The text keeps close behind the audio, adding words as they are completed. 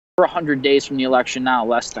We're 100 days from the election now,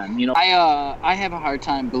 less than. You know, I have a hard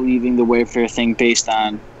time believing the Wayfair thing based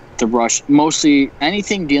on the Russia. Mostly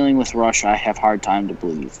anything dealing with Russia, I have a hard time to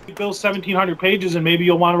believe. You build 1,700 pages, and maybe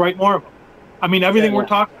you'll want to write more of them. I mean, everything we're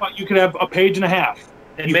talking about, you could have a page and a half.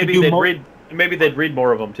 And maybe they'd read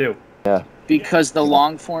more of them too. Yeah. Because the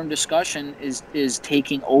long form discussion is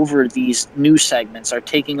taking over these news segments, are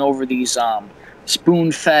taking over these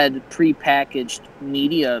spoon-fed, pre-packaged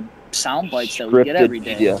media sound bites that we get every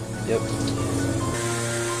day. Media. Yep.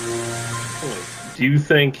 Do you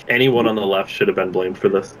think anyone on the left should have been blamed for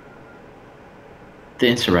this? The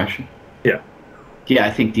insurrection? Yeah. Yeah,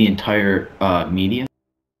 I think the entire media.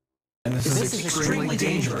 And this is extremely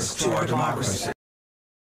dangerous to our democracy.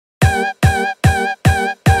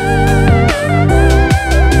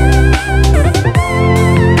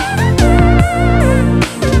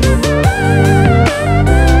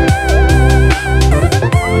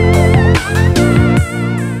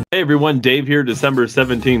 Hey everyone, Dave here, December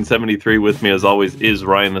 1773. With me as always is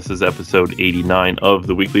Ryan. This is episode 89 of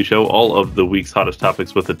The Weekly Show, all of the week's hottest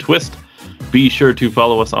topics with a twist. Be sure to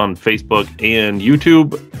follow us on Facebook and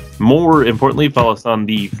YouTube. More importantly, follow us on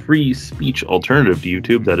the free speech alternative to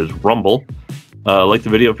YouTube, that is Rumble. Like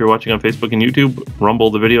the video if you're watching on Facebook and YouTube.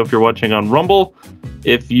 Rumble the video if you're watching on Rumble.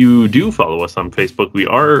 If you do follow us on Facebook, we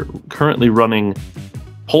are currently running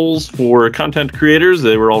polls for content creators.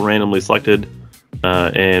 They were all randomly selected.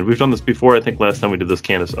 And we've done this before. I think last time we did this,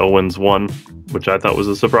 Candace Owens won, which I thought was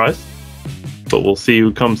a surprise. But we'll see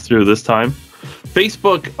who comes through this time.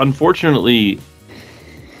 Facebook, unfortunately,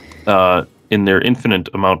 in their infinite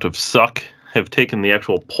amount of suck, have taken the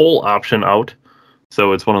actual poll option out.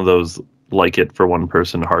 So it's one of those like it for one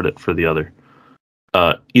person, heart it for the other.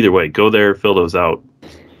 Either way, go there, fill those out.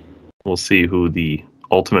 We'll see who the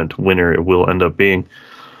ultimate winner will end up being.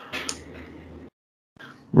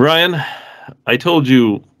 Ryan, I told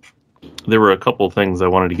you there were a couple things I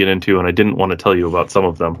wanted to get into, and I didn't want to tell you about some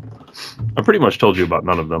of them. I pretty much told you about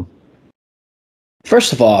none of them.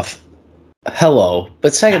 First of all, hello.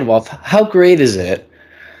 But second of all, how great is it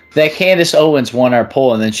that Candace Owens won our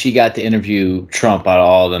poll and then she got to interview Trump out of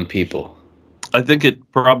all of them people? I think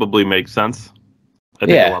it probably makes sense. I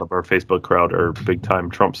think a lot of our Facebook crowd are big-time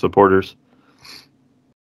Trump supporters.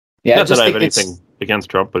 Yeah, not that I have anything against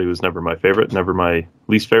Trump, but he was never my favorite, never my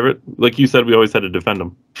least favorite. Like you said, we always had to defend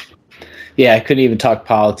him. Yeah, I couldn't even talk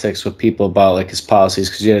politics with people about like his policies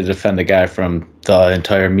because you had to defend the guy from the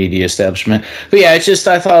entire media establishment. But yeah, it's just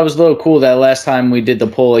I thought it was a little cool that last time we did the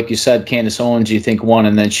poll, like you said, Candace Owens, you think won,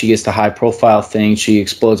 and then she gets the high-profile thing. She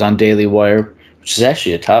explodes on Daily Wire, which is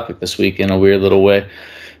actually a topic this week in a weird little way.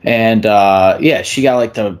 And yeah, she got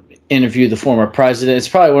like to interview the former president. It's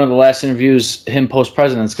probably one of the last interviews him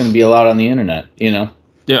post-president that's going to be allowed on the internet, you know?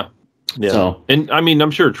 Yeah. Yeah. So, and I mean, I'm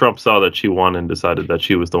sure Trump saw that she won and decided that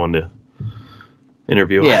she was the one to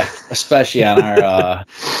interview. Yeah, especially on our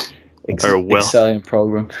Excellion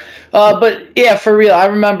program. But yeah, for real, I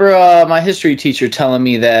remember my history teacher telling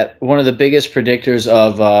me that one of the biggest predictors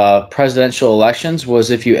of presidential elections was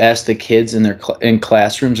if you asked the kids in their in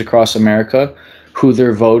classrooms across America who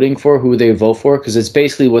they're voting for, who they vote for, because it's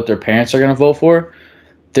basically what their parents are going to vote for.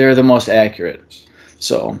 They're the most accurate.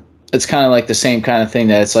 So it's kind of like the same kind of thing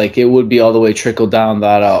that it's like it would be all the way trickled down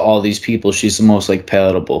that all these people, she's the most like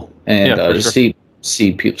palatable. And just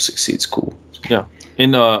see people succeed is cool. Yeah.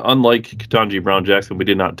 And unlike Ketanji Brown Jackson, we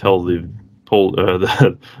did not tell the poll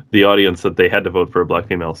the audience that they had to vote for a black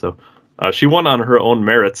female. So she won on her own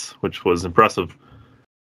merits, which was impressive.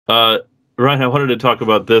 Ryan, I wanted to talk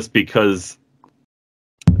about this because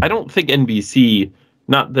I don't think NBC,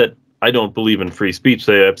 not that I don't believe in free speech,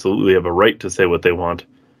 they absolutely have a right to say what they want.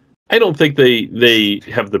 I don't think they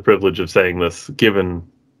have the privilege of saying this, given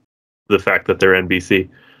the fact that they're NBC.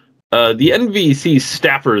 The NBC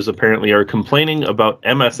staffers apparently are complaining about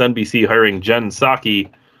MSNBC hiring Jen Psaki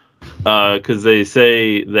because they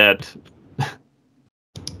say that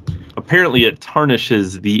apparently it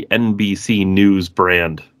tarnishes the NBC News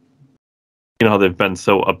brand. You know how they've been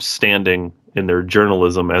so upstanding in their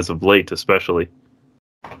journalism as of late, especially.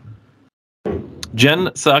 Jen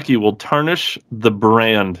Psaki will tarnish the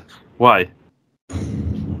brand. Why?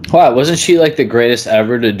 Wow, wasn't she like the greatest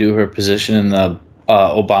ever to do her position in the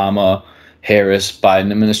Obama, Harris,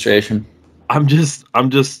 Biden administration? I'm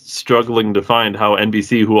just struggling to find how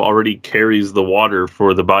NBC, who already carries the water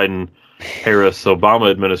for the Biden, Harris,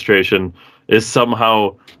 Obama administration, is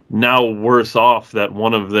somehow now worse off that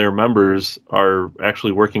one of their members are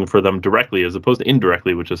actually working for them directly as opposed to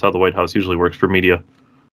indirectly, which is how the White House usually works for media.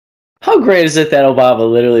 How great is it that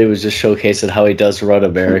Obama literally was just showcasing how he does run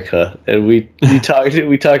America, and we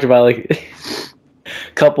talked about like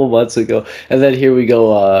couple months ago, and then here we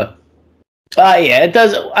go. Yeah, it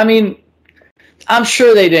does. I mean, I'm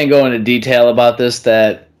sure they didn't go into detail about this.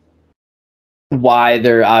 That why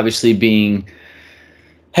they're obviously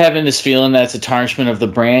having this feeling that it's a tarnishment of the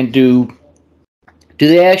brand. Do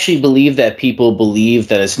they actually believe that people believe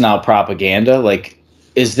that it's now propaganda? Like,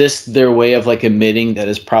 is this their way of like admitting that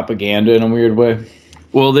it's propaganda in a weird way?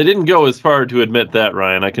 Well, they didn't go as far to admit that,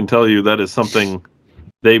 Ryan. I can tell you that is something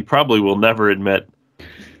they probably will never admit.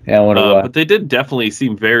 Yeah, I wonder why. But they did definitely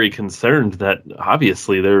seem very concerned that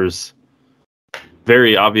obviously there's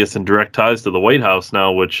very obvious and direct ties to the White House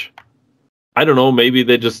now, which I don't know. Maybe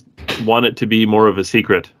they just want it to be more of a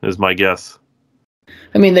secret, is my guess.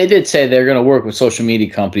 I mean, they did say they're going to work with social media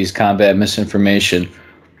companies to combat misinformation.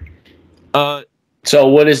 So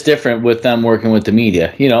what is different with them working with the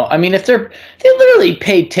media? You know, I mean, if they literally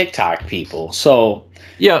pay TikTok people. So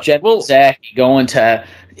yeah, Zach going to.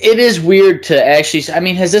 It is weird to actually. I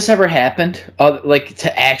mean, has this ever happened? Like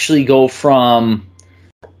to actually go from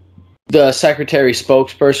the secretary,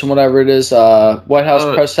 spokesperson, whatever it is, White House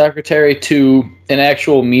press secretary, to an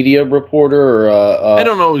actual media reporter, or I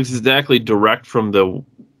don't know exactly direct from the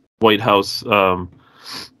White House,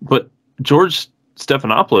 but George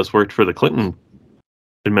Stephanopoulos worked for the Clinton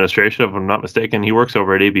administration, if I'm not mistaken. He works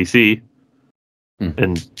over at ABC,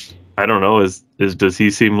 and I don't know. Does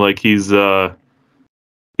he seem like he's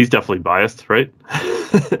definitely biased, right?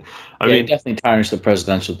 I mean, he definitely tarnished the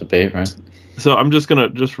presidential debate, right? So I'm just gonna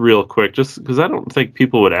real quick, just because I don't think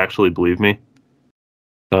people would actually believe me.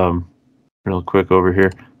 Real quick over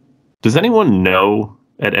here. Does anyone know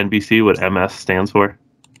at NBC what MS stands for?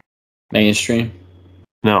 Mainstream.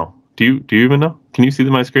 No. Do you even know? Can you see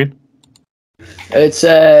my screen? It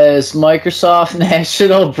says Microsoft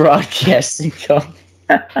National Broadcasting Company.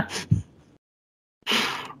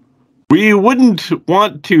 We wouldn't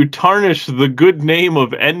want to tarnish the good name of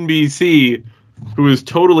NBC, who is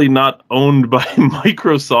totally not owned by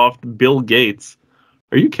Microsoft, Bill Gates.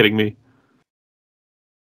 Are you kidding me?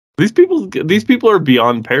 These people are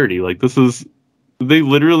beyond parody. Like, they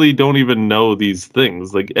literally don't even know these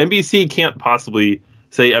things. Like, NBC can't possibly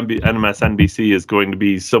say MSNBC is going to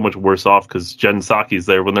be so much worse off because Jen Psaki's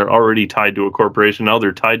there when they're already tied to a corporation. Now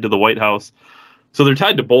they're tied to the White House. So they're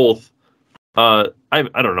tied to both. I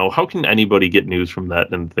don't know. How can anybody get news from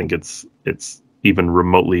that and think it's even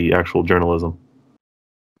remotely actual journalism?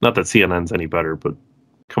 Not that CNN's any better, but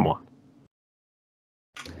come on.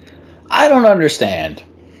 I don't understand.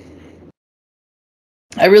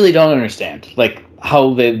 I really don't understand, like,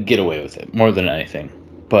 how they get away with it more than anything.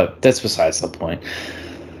 But that's besides the point.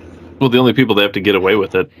 Well, the only people that have to get away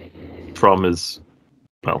with it from is,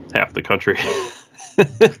 well, half the country.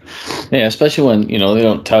 Yeah, especially when, they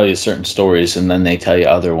don't tell you certain stories and then they tell you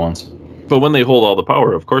other ones. But when they hold all the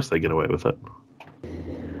power, of course they get away with it.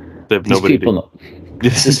 They have nobody.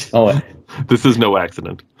 This is no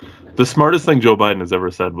accident. The smartest thing Joe Biden has ever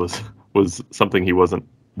said was something he wasn't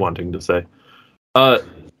wanting to say.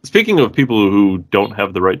 Speaking of people who don't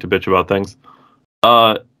have the right to bitch about things,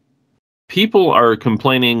 people are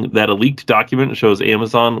complaining that a leaked document shows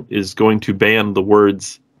Amazon is going to ban the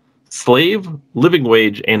words slave, living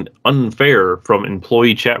wage, and unfair from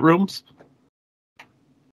employee chat rooms.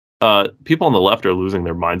 People on the left are losing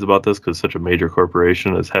their minds about this because such a major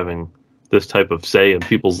corporation is having this type of say in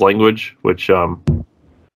people's language, which,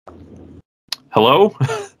 hello?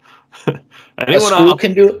 A school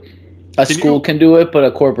can do it. A school can do it, but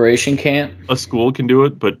a corporation can't. A school can do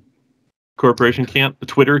it, but corporation can't.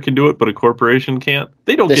 Twitter can do it, but a corporation can't.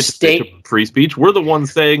 They don't get to say free speech. We're the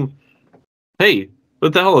ones saying, "Hey,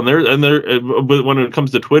 what the hell?" But when it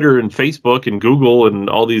comes to Twitter and Facebook and Google and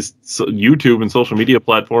all these YouTube and social media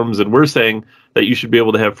platforms, and we're saying that you should be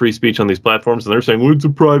able to have free speech on these platforms, and they're saying, "Well, it's a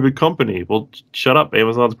private company." Well, shut up.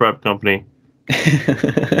 Amazon's a private company.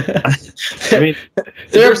 I mean,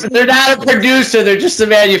 they're not a producer; they're just a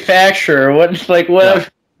manufacturer. Whatever.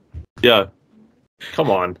 Yeah. Come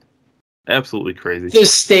on. Absolutely crazy. The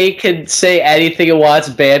state can say anything it wants,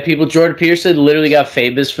 ban people. Jordan Peterson literally got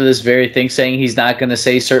famous for this very thing, saying he's not going to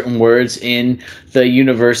say certain words in the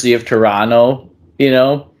University of Toronto.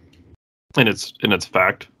 And it's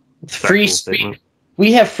fact. Free speech.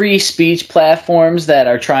 We have free speech platforms that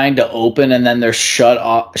are trying to open, and then they're shut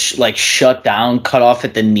down, cut off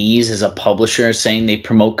at the knees as a publisher, saying they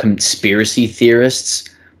promote conspiracy theorists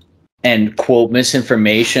and quote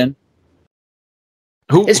misinformation.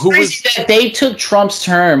 It's crazy that they took Trump's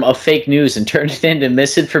term of fake news and turned it into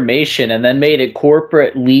misinformation, and then made it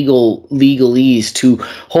corporate legalese to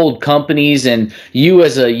hold companies and you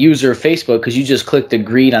as a user of Facebook, because you just clicked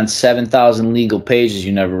agreed on 7,000 legal pages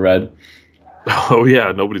you never read. Oh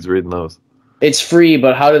yeah, nobody's reading those. it's free,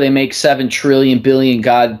 but how do they make 7 trillion billion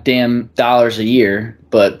goddamn dollars a year?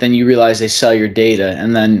 But then you realize they sell your data,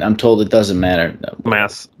 and then I'm told it doesn't matter.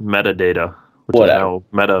 Mass metadata. Which Whatever. is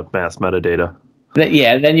now mass metadata.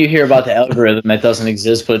 Yeah, and then you hear about the algorithm that doesn't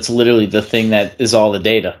exist, but it's literally the thing that is all the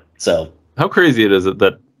data. So how crazy it is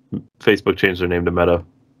that Facebook changed their name to Meta,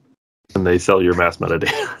 and they sell your mass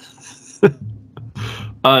metadata.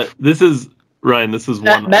 This is Ryan. This is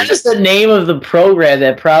one. That is the name of the program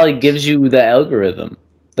that probably gives you the algorithm.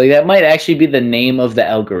 Like that might actually be the name of the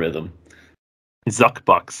algorithm.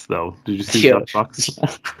 Zuckbucks, though. Did you see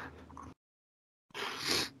Zuckbucks?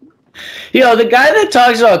 The guy that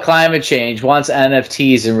talks about climate change wants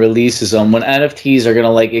NFTs and releases them when NFTs are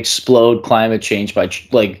gonna like explode climate change by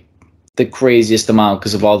like the craziest amount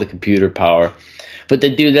because of all the computer power. But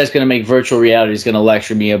the dude that's gonna make virtual reality is gonna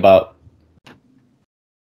lecture me about.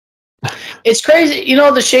 It's crazy.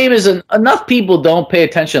 The shame is enough people don't pay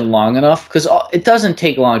attention long enough because it doesn't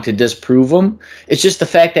take long to disprove them. It's just the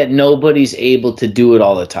fact that nobody's able to do it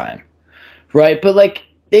all the time, right? But like.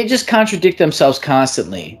 They just contradict themselves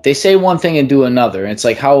constantly. They say one thing and do another. And it's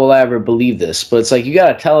like, how will I ever believe this? But it's like, you got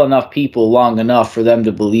to tell enough people long enough for them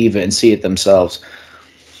to believe it and see it themselves.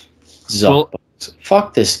 Well,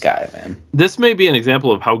 fuck this guy, man. This may be an example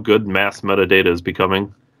of how good mass metadata is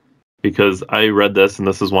becoming. Because I read this, and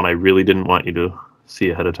this is one I really didn't want you to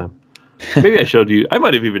see ahead of time. Maybe I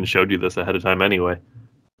might have even showed you this ahead of time anyway.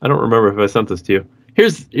 I don't remember if I sent this to you.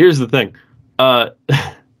 Here's the thing.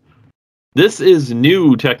 This is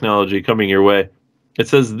new technology coming your way. It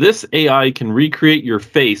says this AI can recreate your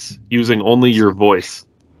face using only your voice.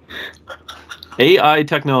 AI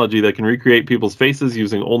technology that can recreate people's faces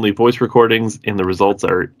using only voice recordings, and the results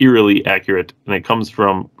are eerily accurate. And it comes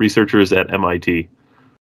from researchers at MIT.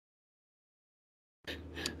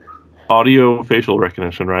 Audio facial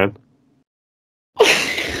recognition, Ryan.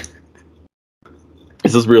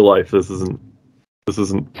 This is real life. This isn't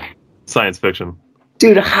science fiction.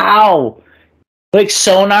 Dude, how? Like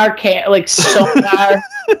sonar sonar.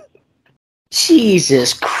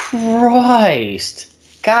 Jesus Christ.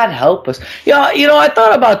 God help us. I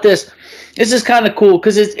thought about this. This is kind of cool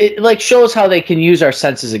because it like shows how they can use our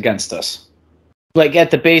senses against us. Like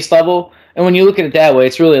at the base level. And when you look at it that way,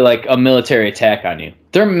 it's really like a military attack on you.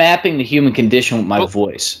 They're mapping the human condition with my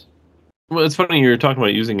voice. Well, it's funny you're talking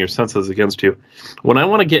about using your senses against you. When I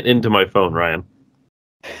want to get into my phone, Ryan,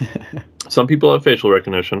 some people have facial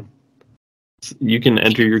recognition. You can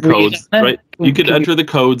enter your codes, right? You can enter the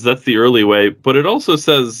codes. That's the early way. But it also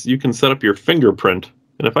says you can set up your fingerprint.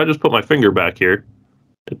 And if I just put my finger back here,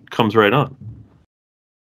 it comes right on.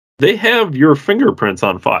 They have your fingerprints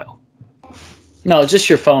on file. No, just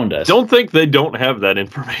your phone does. Don't think they don't have that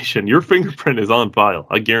information. Your fingerprint is on file.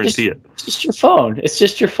 I guarantee it. It's just your phone. It's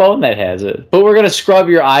just your phone that has it. But we're going to scrub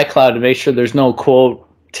your iCloud to make sure there's no, quote,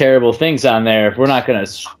 terrible things on there. We're not going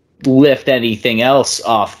to lift anything else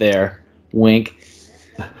off there. Wink.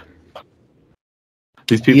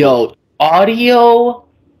 These people. Yo,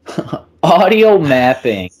 audio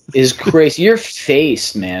mapping is crazy. Your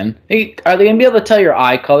face, man. Hey, are they going to be able to tell your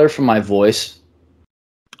eye color from my voice?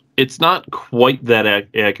 It's not quite that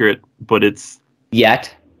accurate, but it's...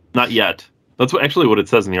 Yet? Not yet. That's actually what it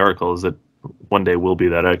says in the article, is that one day will be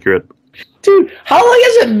that accurate. Dude, how long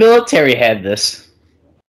has the military had this?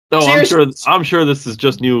 Oh, I'm sure this is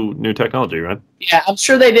just new technology, right? Yeah, I'm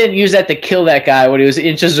sure they didn't use that to kill that guy when he was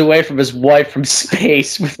inches away from his wife from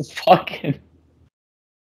space with a fucking...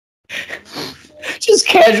 Just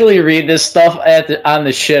casually read this stuff on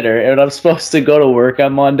the shitter, and I'm supposed to go to work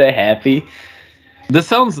on Monday happy.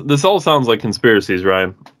 This all sounds like conspiracies,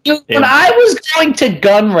 Ryan. When I was going to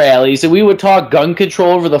gun rallies and we would talk gun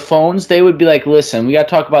control over the phones, they would be like, listen, we got to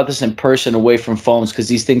talk about this in person away from phones because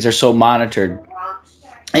these things are so monitored.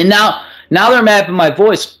 And now they're mapping my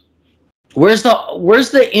voice. Where's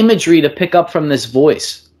the imagery to pick up from this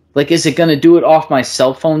voice? Like, is it going to do it off my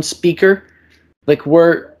cell phone speaker? Like,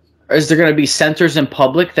 is there going to be sensors in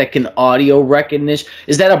public that can audio recognition?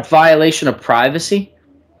 Is that a violation of privacy?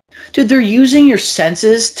 Dude, they're using your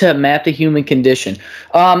senses to map the human condition.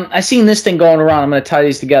 I seen this thing going around. I'm going to tie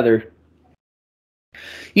these together.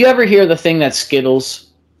 You ever hear the thing that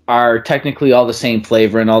Skittles are technically all the same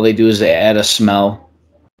flavor and all they do is they add a smell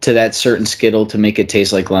to that certain Skittle to make it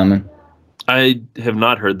taste like lemon? I have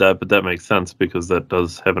not heard that, but that makes sense because that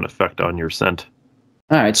does have an effect on your scent.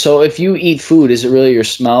 All right, so if you eat food, is it really your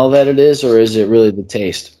smell that it is, or is it really the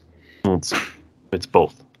taste? Well, it's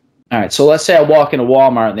both. All right, so let's say I walk into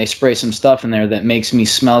Walmart and they spray some stuff in there that makes me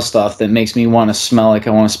smell stuff that makes me want to smell like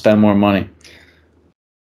I want to spend more money.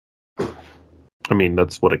 I mean,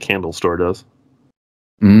 that's what a candle store does.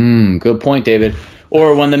 Good point, David.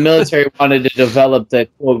 Or when the military wanted to develop the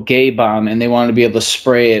quote gay bomb and they wanted to be able to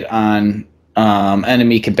spray it on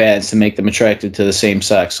enemy combatants to make them attracted to the same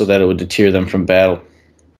sex so that it would deter them from battle.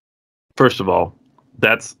 First of all,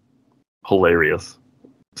 that's hilarious.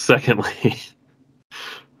 Secondly,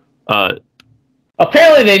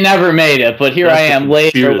 apparently they never made it, but here I am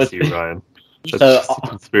later with, Ryan.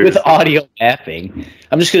 With audio mapping.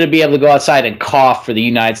 I'm just going to be able to go outside and cough for the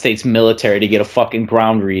United States military to get a fucking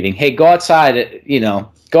ground reading. Hey, go outside,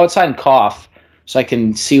 go outside and cough so I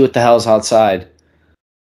can see what the hell's outside.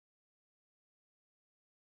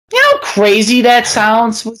 You know how crazy that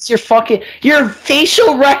sounds with your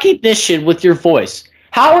facial recognition with your voice?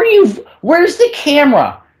 Where's the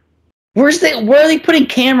camera? Where are they putting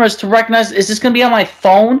cameras to recognize? Is this going to be on my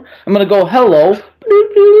phone? I'm going to go, hello,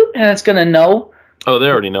 and it's going to know. Oh, they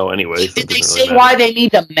already know anyway. Did they say why they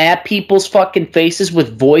need to map people's fucking faces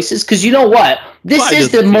with voices? Because you know what? This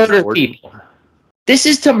is to murder people. This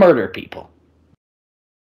is to murder people.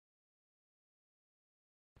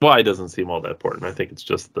 Why doesn't seem all that important. I think it's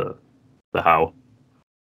just the how.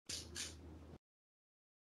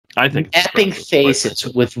 I think mapping faces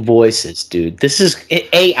with voices, dude. This is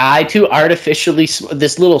AI too, artificially.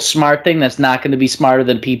 This little smart thing that's not going to be smarter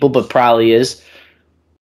than people, but probably is.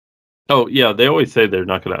 Oh yeah, they always say they're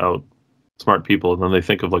not going to outsmart people, and then they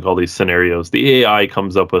think of like all these scenarios. The AI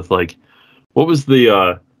comes up with like, what was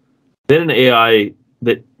the? They had an AI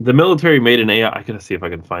that the military made an AI. I gotta see if I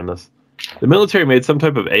can find this. The military made some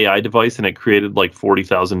type of AI device, and it created like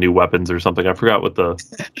 40,000 new weapons or something. I forgot what the.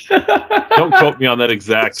 Don't quote me on that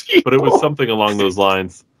exact, but it was something along those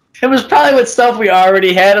lines. It was probably with stuff we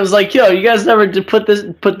already had. It was like, yo, you guys never put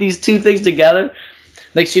these two things together.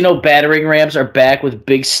 Next, battering rams are back with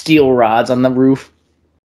big steel rods on the roof.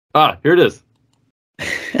 Ah, here it is.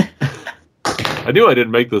 I knew I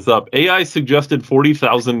didn't make this up. AI suggested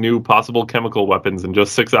 40,000 new possible chemical weapons in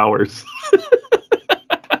just 6 hours.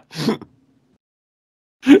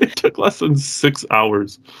 It took less than 6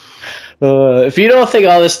 hours. If you don't think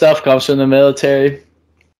all this stuff comes from the military,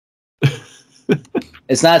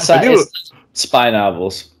 it's not it's spy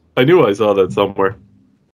novels. I knew I saw that somewhere.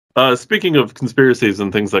 Speaking of conspiracies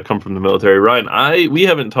and things that come from the military, Ryan, we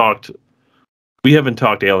haven't talked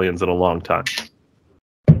aliens in a long time.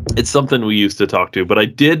 It's something we used to talk to, but I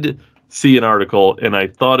did see an article and I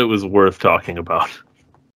thought it was worth talking about.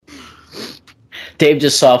 Dave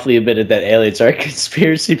just softly admitted that aliens are a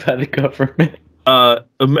conspiracy by the government.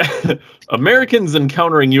 Americans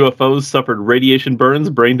encountering UFOs suffered radiation burns,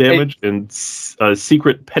 brain damage, and a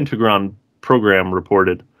secret Pentagon program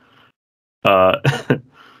reported.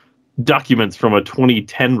 Documents from a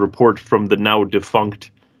 2010 report from the now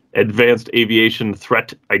defunct Advanced Aviation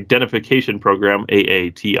Threat Identification Program,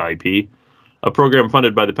 AATIP, a program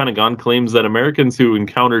funded by the Pentagon, claims that Americans who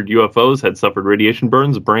encountered UFOs had suffered radiation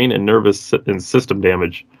burns, brain, and nervous and system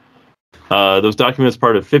damage. Those documents,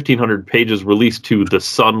 part of 1,500 pages released to The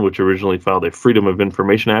Sun, which originally filed a Freedom of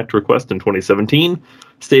Information Act request in 2017,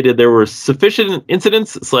 stated there were sufficient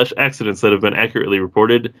incidents/accidents that have been accurately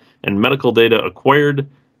reported and medical data acquired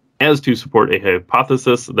as to support a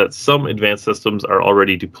hypothesis that some advanced systems are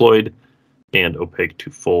already deployed and opaque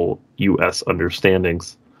to full U.S.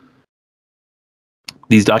 understandings.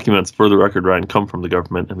 These documents, for the record, Ryan, come from the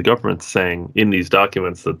government, and the government's saying in these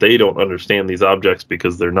documents that they don't understand these objects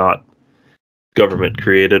because they're not government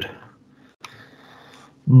created.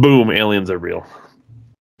 Boom, aliens are real.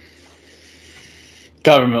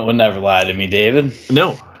 Government would never lie to me, David.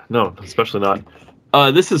 No, especially not.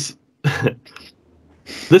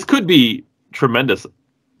 This could be tremendous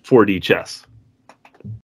 4D chess.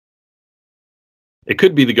 It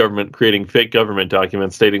could be the government creating fake government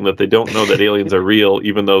documents stating that they don't know that aliens are real,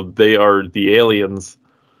 even though they are the aliens.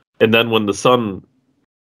 And then when the Sun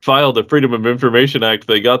filed the Freedom of Information Act,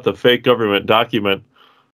 they got the fake government document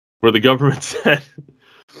where the government said...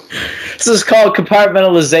 This is called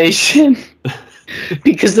compartmentalization.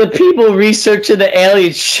 Because the people researching the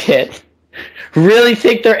alien shit really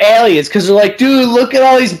think they're aliens. Because they're like, dude, look at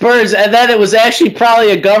all these birds. And then it was actually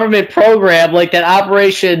probably a government program like that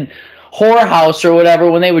Operation Whorehouse or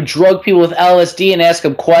whatever, when they would drug people with LSD and ask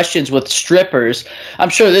them questions with strippers. I'm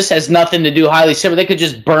sure this has nothing to do highly similar. They could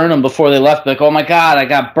just burn them before they left. Like, oh my God, I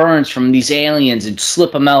got burns from these aliens, and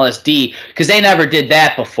slip them LSD, because they never did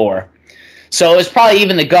that before. So it's probably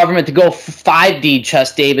even the government to go 5D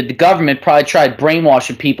chess, David. The government probably tried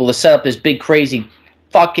brainwashing people to set up this big crazy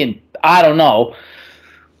fucking, I don't know,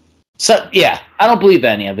 So, yeah, I don't believe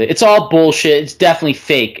any of it. It's all bullshit. It's definitely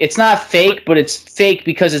fake. It's not fake, but it's fake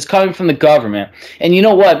because it's coming from the government. And you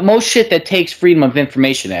know what? Most shit that takes Freedom of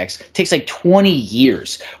Information Acts takes like 20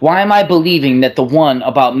 years. Why am I believing that the one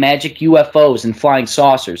about magic UFOs and flying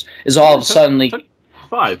saucers is all of a sudden...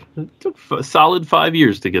 It took a solid 5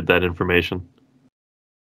 years to get that information.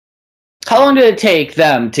 How long did it take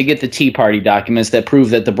them to get the Tea Party documents that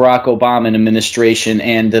prove that the Barack Obama administration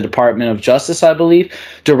and the Department of Justice, I believe,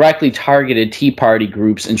 directly targeted Tea Party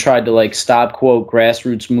groups and tried to, like, stop, quote,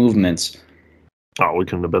 grassroots movements? Oh, we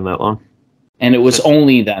couldn't have been that long. And it was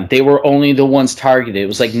only them. They were only the ones targeted. It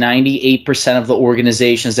was like 98% of the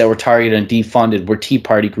organizations that were targeted and defunded were Tea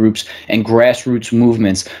Party groups and grassroots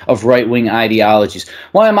movements of right-wing ideologies.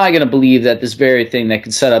 Why am I going to believe that this very thing that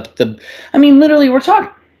could set up the... I mean, literally, we're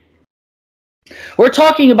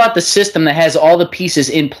talking about the system that has all the pieces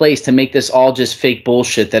in place to make this all just fake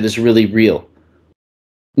bullshit that is really real.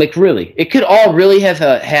 Like, really. It could all really have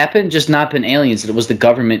happened, just not been aliens. It was the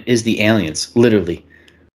government is the aliens, literally.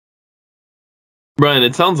 Brian,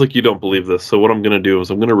 it sounds like you don't believe this, so what I'm going to do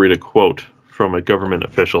is I'm going to read a quote from a government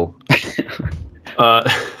official.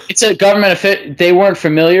 It's a government official. They weren't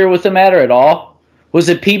familiar with the matter at all? Was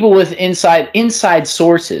it people with inside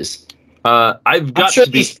sources? I'm sure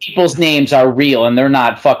these people's names are real and they're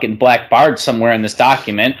not fucking black barred somewhere in this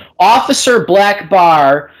document. Officer Black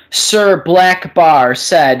Bar, Sir Black Bar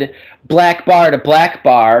said black bar to black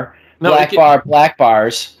bar, black bar, black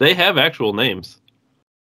bars. They have actual names.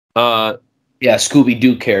 Yeah,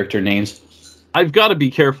 Scooby-Doo character names. I've got to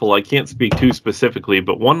be careful. I can't speak too specifically,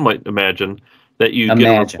 but one might imagine that you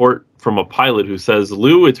get a report from a pilot who says,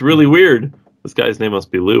 Lou, it's really weird. This guy's name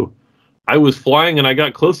must be Lou. I was flying and I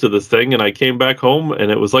got close to this thing and I came back home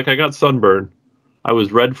and it was like I got sunburn. I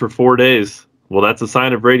was red for 4 days. Well, that's a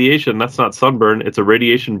sign of radiation. That's not sunburn. It's a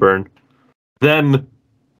radiation burn. Then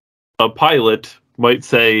a pilot might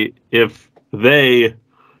say, if they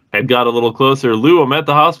had got a little closer, Lou, I'm at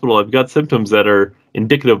the hospital. I've got symptoms that are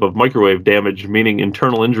indicative of microwave damage, meaning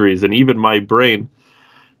internal injuries, and even my brain.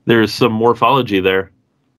 There's some morphology there.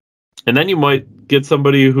 And then you might get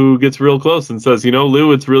somebody who gets real close and says, you know,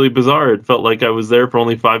 Lou, it's really bizarre. It felt like I was there for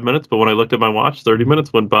only 5 minutes, but when I looked at my watch, 30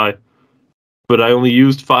 minutes went by. But I only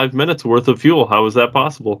used 5 minutes worth of fuel. How is that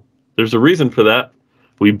possible? There's a reason for that.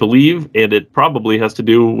 We believe, and it probably has to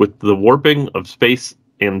do with the warping of space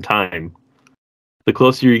and time. The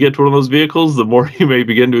closer you get to one of those vehicles, the more you may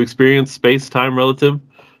begin to experience space-time relative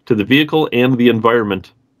to the vehicle and the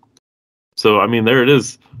environment. So, I mean, there it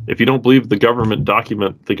is. If you don't believe the government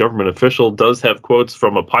document, the government official does have quotes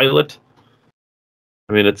from a pilot.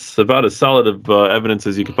 I mean, it's about as solid of evidence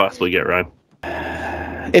as you could possibly get, Ryan.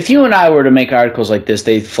 If you and I were to make articles like this,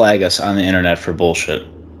 they'd flag us on the internet for bullshit.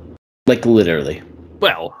 Like, literally.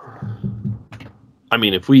 Well, I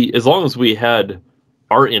mean, as long as we had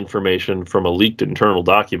our information from a leaked internal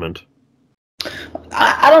document.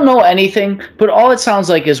 I don't know anything, but all it sounds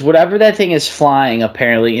like is whatever that thing is flying,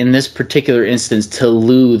 apparently, in this particular instance, to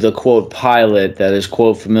Lou, the, quote, pilot that is,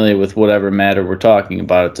 quote, familiar with whatever matter we're talking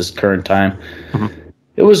about at this current time. Mm-hmm.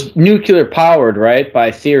 It was nuclear powered, right?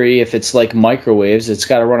 By theory, if it's like microwaves, it's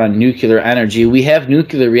got to run on nuclear energy. We have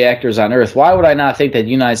nuclear reactors on Earth. Why would I not think that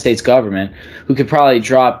the United States government, who could probably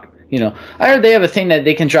drop, you know, I heard they have a thing that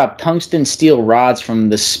they can drop tungsten steel rods from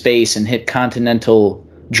the space and hit continental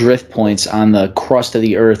drift points on the crust of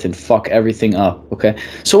the Earth and fuck everything up, okay?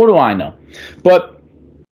 So what do I know? But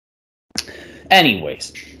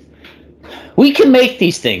anyways, we can make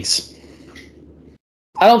these things.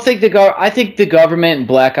 I think the government and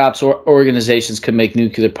black ops organizations could make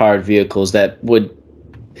nuclear-powered vehicles that would,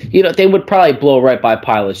 you know, they would probably blow right by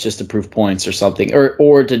pilots just to prove points or something,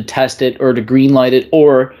 or to test it, or to greenlight it,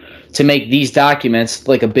 or to make these documents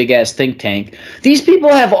like a big-ass think tank. These people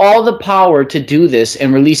have all the power to do this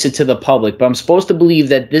and release it to the public, but I'm supposed to believe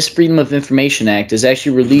that this Freedom of Information Act is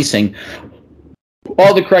actually releasing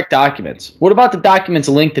all the correct documents. What about the documents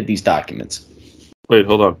linked to these documents? Wait,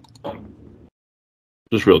 hold on.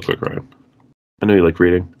 Just real quick, Ryan. I know you like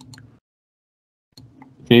reading.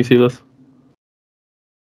 Can you see this?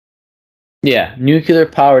 Yeah,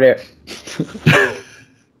 nuclear-powered air.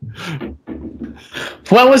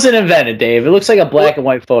 When was it invented, Dave? It looks like a black and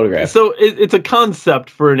white photograph. So it's a concept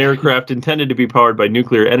for an aircraft intended to be powered by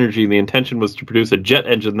nuclear energy. The intention was to produce a jet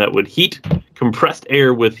engine that would heat compressed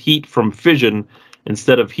air with heat from fission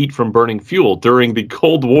instead of heat from burning fuel. During the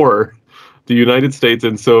Cold War, the United States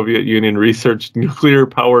and Soviet Union researched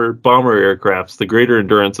nuclear-powered bomber aircrafts, the greater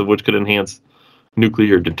endurance of which could enhance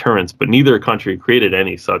nuclear deterrence, but neither country created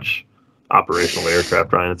any such operational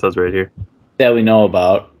aircraft, Ryan. It says right here. That we know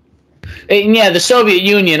about. And yeah, the Soviet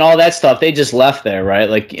Union, all that stuff, they just left there, right?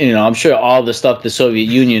 Like, I'm sure all the stuff the Soviet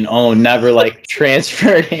Union owned never like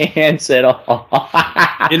transferred hands at all.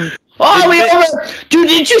 Dude,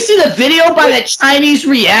 didn't you see the video by the Chinese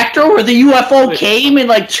reactor where the UFO came and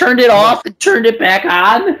like turned it off and turned it back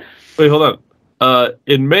on? Wait, hold on.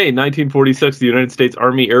 In May 1946, the United States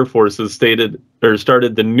Army Air Forces started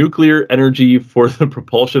the Nuclear Energy for the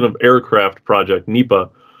Propulsion of Aircraft Project, NEPA,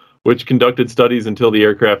 which conducted studies until the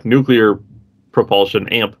Aircraft Nuclear Propulsion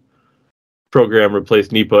AMP program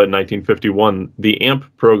replaced NEPA in 1951. The AMP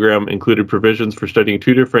program included provisions for studying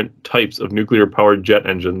 2 different types of nuclear-powered jet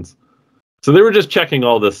engines. So they were just checking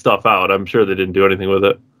all this stuff out. I'm sure they didn't do anything with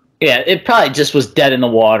it. Yeah, it probably just was dead in the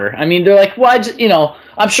water. I mean, they're like, why?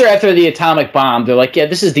 I'm sure after the atomic bomb, they're like, yeah,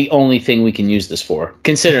 this is the only thing we can use this for,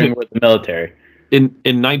 considering we're the military. In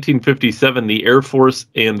 1957, the Air Force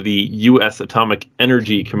and the U.S. Atomic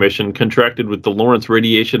Energy Commission contracted with the Lawrence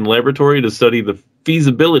Radiation Laboratory to study the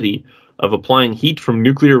feasibility of applying heat from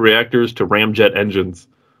nuclear reactors to ramjet engines.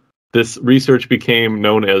 This research became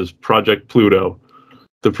known as Project Pluto.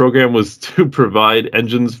 The program was to provide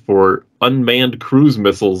engines for unmanned cruise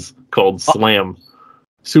missiles called SLAM.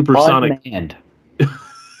 Supersonic. Unmanned.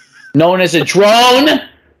 Known as a drone.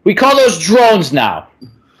 We call those drones now.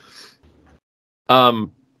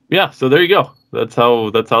 Yeah, so there you go. That's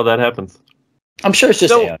how that happens. I'm sure it's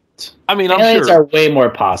just aliens. I mean, aliens are way more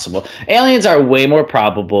possible. Aliens are way more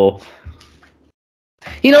probable.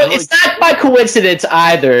 It's not by coincidence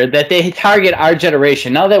either that they target our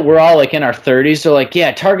generation. Now that we're all like in our 30s, they're like,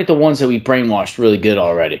 yeah, target the ones that we brainwashed really good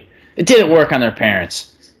already. It didn't work on their parents.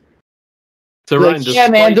 So Ryan, yeah,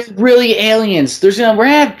 man, they're really aliens. We're gonna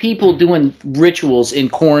have people doing rituals in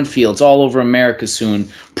cornfields all over America soon,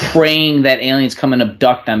 praying that aliens come and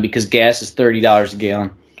abduct them because gas is $30 a gallon.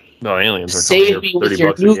 No, aliens are Save me with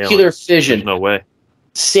your nuclear fission. There's no way.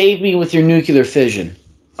 Save me with your nuclear fission.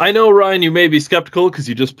 I know, Ryan, you may be skeptical because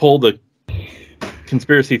you just pulled a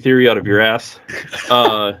conspiracy theory out of your ass.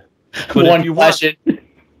 But one question.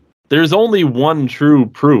 There's only one true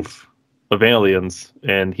proof of aliens,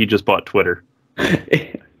 and he just bought Twitter.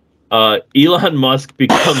 Elon Musk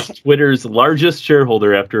becomes Twitter's largest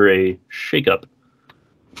shareholder after a shakeup.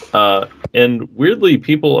 And weirdly,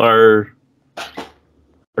 people are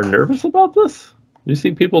nervous about this. You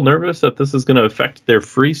see people nervous that this is going to affect their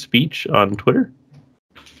free speech on Twitter?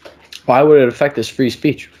 Why would it affect his free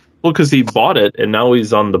speech? Well, because he bought it, and now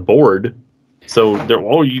he's on the board. So,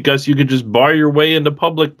 you could just buy your way into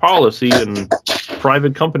public policy and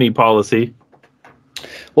private company policy.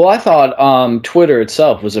 Well, I thought Twitter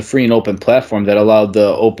itself was a free and open platform that allowed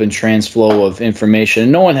the open transflow of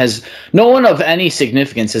information. No one of any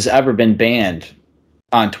significance has ever been banned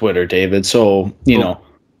on Twitter, David. So,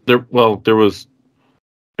 there was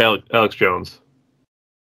Alex Jones.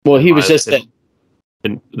 Well, he was just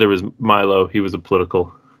and there was Milo. He was a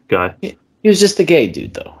political guy. He was just a gay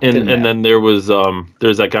dude, though. And then there was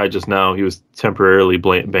there's that guy just now. He was temporarily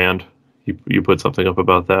banned. You put something up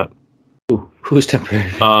about that. Who's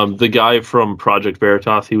temporarily? The guy from Project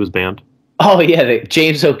Veritas. He was banned. Oh yeah,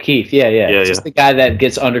 James O'Keefe. Yeah. Just the guy that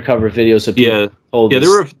gets undercover videos of people.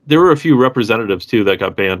 There were a few representatives too that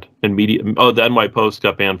got banned in media. Oh, the NY Post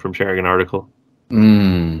got banned from sharing an article.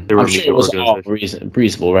 I'm sure it was all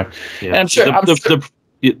reasonable, right? Yeah. And I'm sure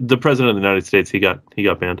the president of the United States he got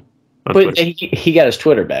banned. But he got his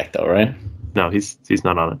Twitter back though, right? No, he's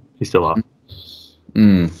not on it. He's still off.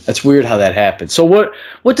 That's weird how that happened. So what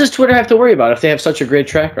does Twitter have to worry about if they have such a great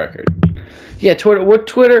track record? Yeah, Twitter.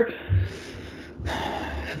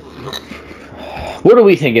 What do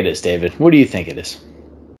we think it is, David? What do you think it is?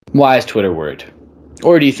 Why is Twitter worried?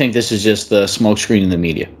 Or do you think this is just the smokescreen in the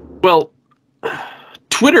media? Well,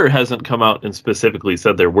 Twitter hasn't come out and specifically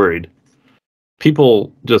said they're worried.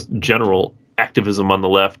 People, just general activism on the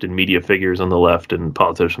left and media figures on the left and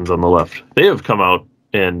politicians on the left, they have come out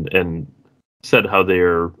and said how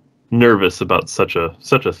they're nervous about such a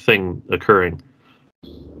thing occurring.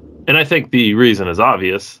 And I think the reason is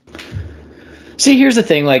obvious. See, here's the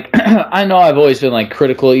thing. Like, I know I've always been like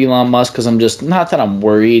critical of Elon Musk because I'm just not that I'm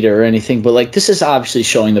worried or anything, but like this is obviously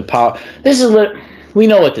showing the power. This is what we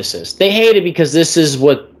know what this is. They hate it because this is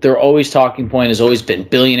what their always talking point has always been.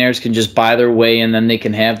 Billionaires can just buy their way and then they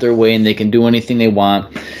can have their way and they can do anything they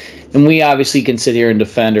want. And we obviously can sit here and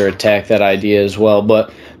defend or attack that idea as well.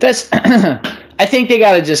 But that's, I think they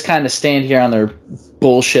got to just kind of stand here on their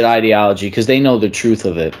bullshit ideology because they know the truth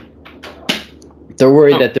of it. They're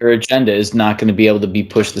worried that their agenda is not going to be able to be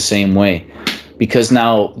pushed the same way because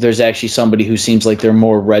now there's actually somebody who seems like they're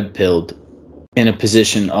more red-pilled in a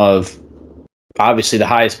position of obviously the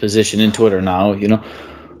highest position in Twitter now,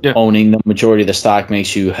 owning the majority of the stock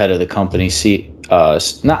makes you head of the company. I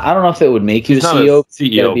don't know if it would make you he's the not CEO. A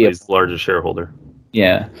CEO, but he's the largest shareholder.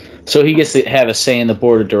 Yeah. So he gets to have a say in the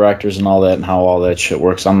board of directors and all that and how all that shit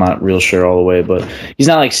works. I'm not real sure all the way, but he's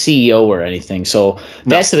not like CEO or anything. So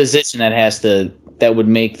that's the position that would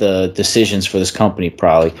make the decisions for this company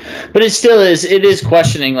probably. But it is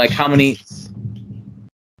questioning like how many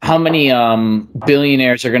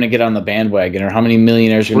billionaires are going to get on the bandwagon, or how many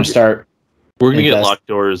millionaires are going to start. We're going to get locked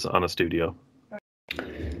doors on a studio.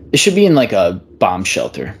 It should be in like a bomb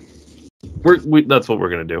shelter. That's what we're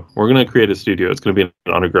going to do. We're going to create a studio. It's going to be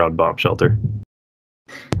an underground bomb shelter.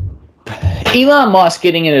 Elon Musk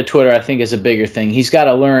getting into Twitter, I think, is a bigger thing. He's got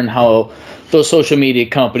to learn how those social media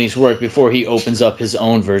companies work before he opens up his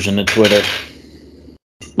own version of Twitter.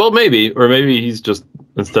 Well, maybe he's just,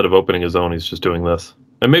 instead of opening his own, he's just doing this.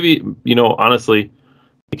 And maybe, honestly,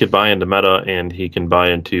 he could buy into Meta and he can buy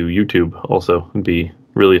into YouTube also and be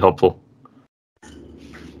really helpful.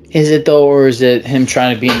 Is it though, or is it him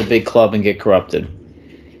trying to be in the big club and get corrupted?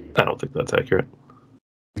 I don't think that's accurate.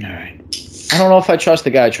 All right. I don't know if I trust the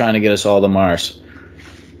guy trying to get us all to Mars.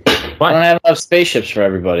 Why? I don't have enough spaceships for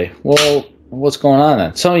everybody. Well, what's going on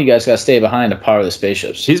then? Some of you guys got to stay behind to power the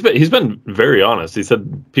spaceships. He's been very honest. He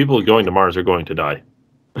said people going to Mars are going to die.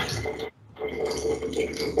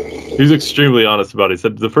 He's extremely honest about it. He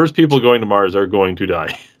said the first people going to Mars are going to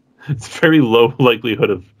die. It's very low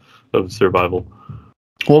likelihood of survival.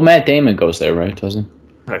 Well, Matt Damon goes there, right? Doesn't?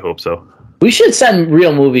 I hope so. We should send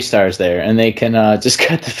real movie stars there, and they can just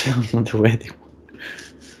cut the film the way they want.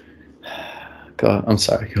 Go ahead. I'm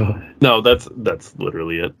sorry. Go ahead. No, that's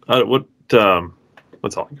literally it.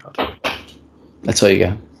 What's all you got? That's all you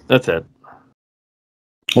got. That's it.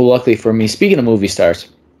 Well, luckily for me, speaking of movie stars,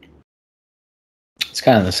 it's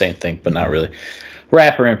kind of the same thing, but not really.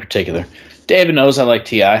 Rapper in particular. David knows I like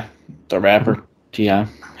T.I., the rapper, T.I.,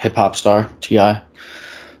 hip-hop star, T.I.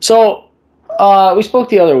 So, we spoke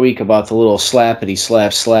the other week about the little slappity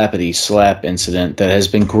slap incident that has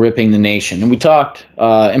been gripping the nation. And we talked,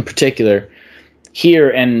 in particular, here,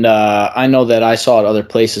 and I know that I saw it other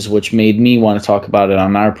places, which made me want to talk about it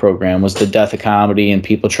on our program, was the death of comedy and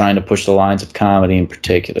people trying to push the lines of comedy in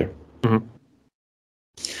particular. Mm-hmm.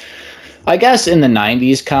 I guess in the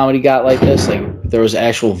 90s, comedy got like this. Like, there was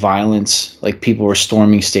actual violence. Like, people were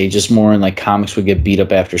storming stages more, and like comics would get beat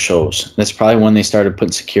up after shows. That's probably when they started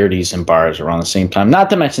putting securities in bars around the same time.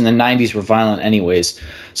 Not to mention the 90s were violent anyways.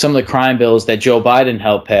 Some of the crime bills that Joe Biden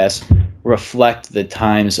helped pass reflect the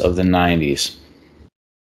times of the 90s.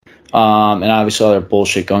 And obviously other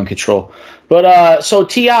bullshit, gun control. But so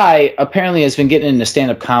T.I. apparently has been getting into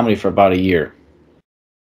stand-up comedy for about a year.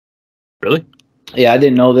 Really? Yeah, I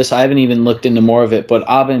didn't know this. I haven't even looked into more of it, but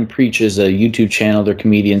Abin Preach is a YouTube channel. They're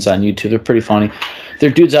comedians on YouTube. They're pretty funny. They're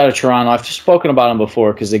dudes out of Toronto. I've just spoken about them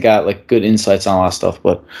before because they got like good insights on a lot of stuff,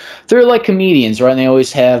 but they're like comedians, right? And they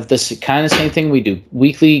always have this kind of same thing we do.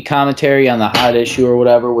 Weekly commentary on the hot issue or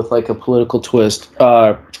whatever with like a political twist,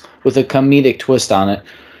 with a comedic twist on it.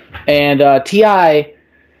 And T.I.,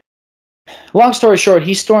 long story short,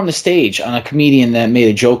 he stormed the stage on a comedian that made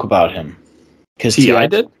a joke about him. Because T.I.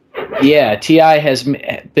 did? Yeah, T.I. has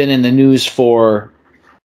been in the news for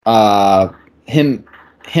him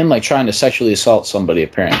like trying to sexually assault somebody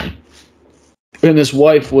apparently. And his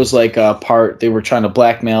wife was like they were trying to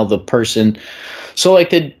blackmail the person. So like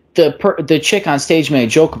the chick on stage made a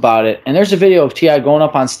joke about it, and there's a video of T.I. going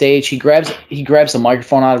up on stage. He grabs the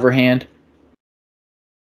microphone out of her hand.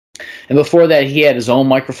 And before that, he had his own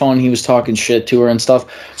microphone. He was talking shit to her and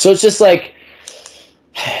stuff. So it's just like,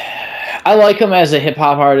 I like him as a hip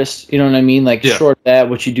hop artist. You know what I mean? Like, short of that,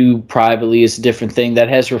 what you do privately is a different thing that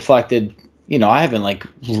has reflected. You know, I haven't like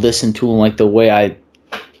listened to him like the way I.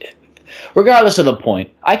 Regardless of the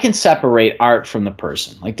point, I can separate art from the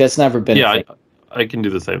person. Like, that's never been. Yeah, I can do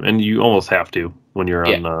the same, and you almost have to when you're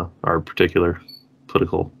on our particular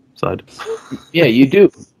political side. Yeah, you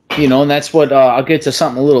do. You know, and that's what I'll get to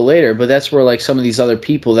something a little later. But that's where like some of these other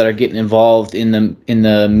people that are getting involved in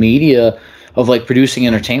the media of like producing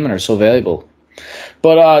entertainment are so valuable.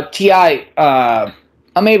 But T.I.,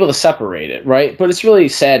 I'm able to separate it, right? But it's really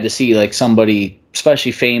sad to see like somebody,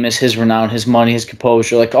 especially famous, his renown, his money, his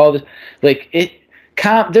composure, like all this, like it.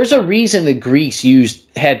 There's a reason the Greeks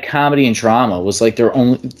had comedy and drama. Was like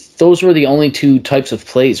those were the only two types of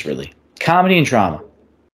plays, really, comedy and drama.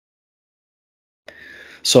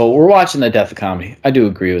 So we're watching the death of comedy. I do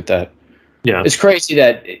agree with that. Yeah, it's crazy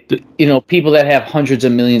that people that have hundreds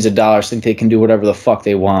of millions of dollars think they can do whatever the fuck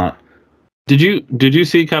they want. Did you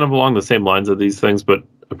see kind of along the same lines of these things? But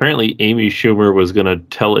apparently Amy Schumer was going to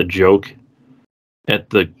tell a joke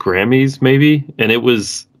at the Grammys, maybe, and it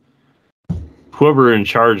was whoever in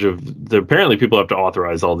charge of apparently people have to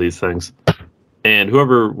authorize all these things, and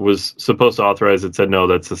whoever was supposed to authorize it said no,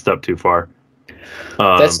 that's a step too far.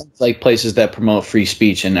 That's like places that promote free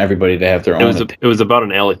speech and everybody to have their own. It was about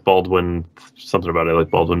an Alec Baldwin, something about Alec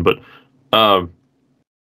Baldwin, but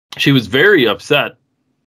she was very upset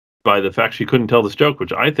by the fact she couldn't tell this joke,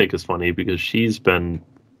 which I think is funny because she's been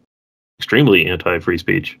extremely anti-free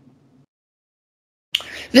speech.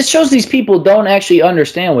 This shows these people don't actually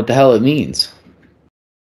understand what the hell it means.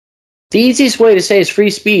 The easiest way to say is free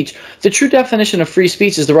speech. The true definition of free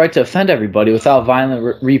speech is the right to offend everybody without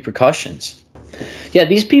violent repercussions. Yeah,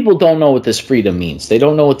 these people don't know what this freedom means. They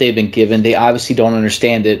don't know what they've been given. They obviously don't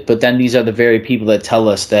understand it. But then these are the very people that tell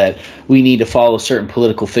us that we need to follow certain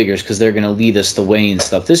political figures because they're going to lead us the way and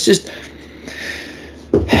stuff. It's just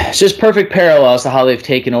perfect parallels to how they've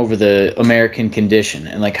taken over the American condition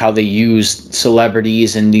and like how they use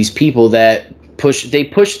celebrities and these people that push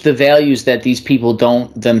the values that these people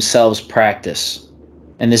don't themselves practice.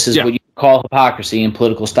 And this is what you call hypocrisy and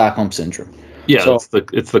political Stockholm syndrome. Yeah, so,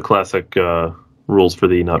 it's the classic rules for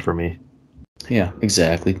thee, not for me. Yeah,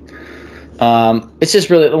 exactly. It's just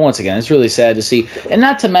really, once again, it's really sad to see. And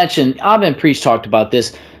not to mention, Abin Priest talked about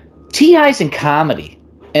this. T.I.'s in comedy.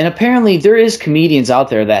 And apparently there is comedians out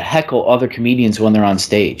there that heckle other comedians when they're on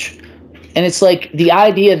stage. And it's like the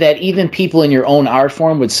idea that even people in your own art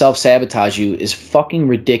form would self-sabotage you is fucking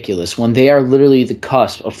ridiculous when they are literally the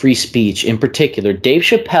cusp of free speech. In particular, Dave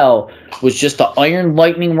Chappelle was just the iron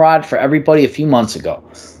lightning rod for everybody a few months ago.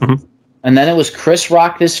 Mm-hmm. And then it was Chris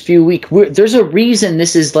Rock this few weeks. There's a reason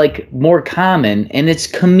this is like more common, and it's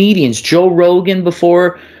comedians. Joe Rogan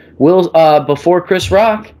before Chris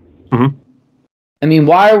Rock. Mm-hmm. I mean,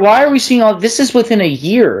 why are we seeing all this? Is within a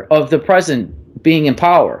year of the president being in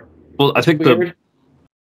power. Well, I think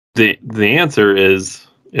the answer is,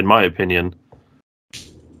 in my opinion,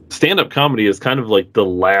 stand-up comedy is kind of like the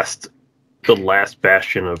last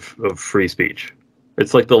bastion of free speech.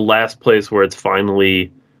 It's like the last place where it's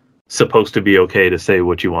finally supposed to be okay to say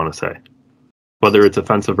what you want to say, whether it's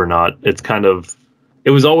offensive or not.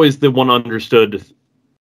 It was always the one understood.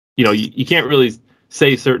 You know, you can't really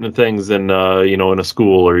say certain things in in a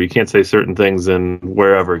school, or you can't say certain things in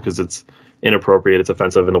wherever because it's inappropriate, it's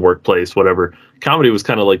offensive in the workplace, whatever. Comedy was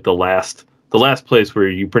kind of like the last place where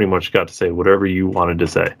you pretty much got to say whatever you wanted to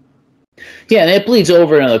say. Yeah, and it bleeds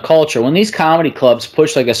over into the culture. When these comedy clubs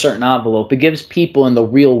push like a certain envelope, it gives people in the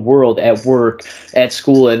real world, at work, at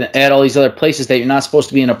school, and at all these other places that you're not supposed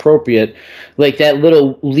to be inappropriate, like that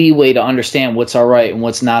little leeway to understand what's all right and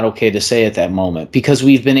what's not okay to say at that moment, because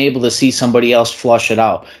we've been able to see somebody else flush it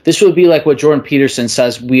out. This would be like what Jordan Peterson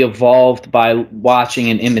says, we evolved by watching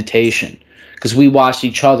and imitation. Because we watched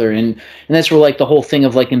each other, and that's where like the whole thing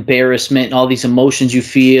of like embarrassment and all these emotions you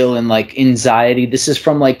feel and like anxiety. This is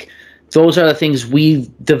from like, those are the things we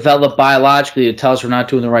develop biologically to tell us we're not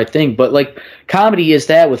doing the right thing. But like comedy is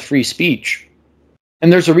that with free speech,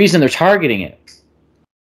 and there's a reason they're targeting it.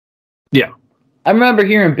 Yeah, I remember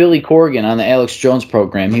hearing Billy Corgan on the Alex Jones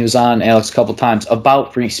program. He was on Alex a couple times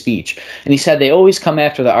about free speech, and he said they always come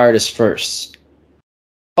after the artist first.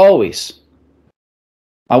 Always.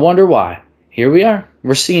 I wonder why. Here we are.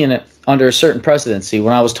 We're seeing it under a certain presidency,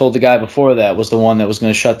 when I was told the guy before that was the one that was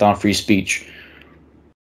going to shut down free speech.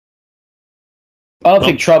 I don't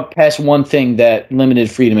think Trump passed one thing that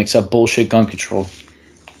limited freedom except bullshit gun control.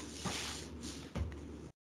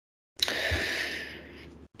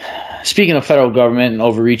 Speaking of federal government and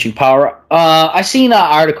overreaching power, I seen an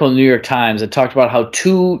article in the New York Times that talked about how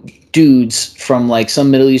two dudes from like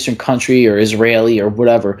some Middle Eastern country or Israeli or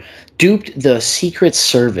whatever duped the Secret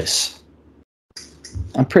Service.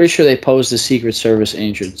 I'm pretty sure they posed as Secret Service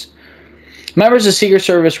agents. Members of the Secret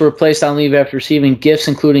Service were placed on leave after receiving gifts,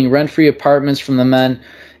 including rent-free apartments from the men.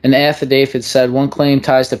 An affidavit said one claim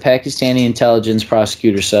ties to Pakistani intelligence,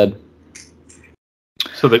 prosecutor said.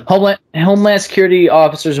 So the Homeland Security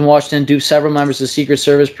officers in Washington duped several members of the Secret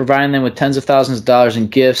Service, providing them with tens of thousands of dollars in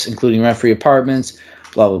gifts, including rent-free apartments,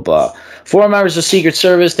 blah, blah, blah. 4 members of the Secret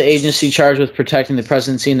Service, the agency charged with protecting the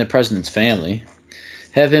presidency and the president's family,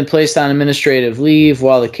 have been placed on administrative leave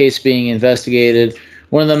while the case being investigated.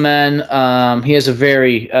 One of the men, he has a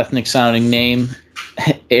very ethnic-sounding name,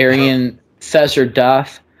 Aryan Fezer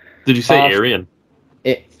Doth. Did you say Aryan?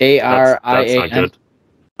 A-R-I-A-N.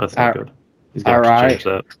 That's not good. He's got to change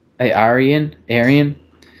that. Aryan.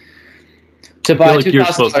 To I buy feel like you're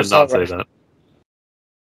supposed to not say that.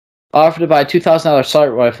 Offered to buy a $2,000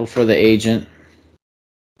 assault rifle for the agent.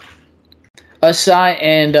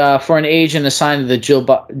 For an agent assigned to the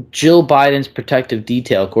Jill Biden's protective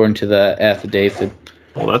detail, according to the affidavit.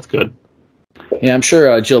 Well, that's good. Yeah, I'm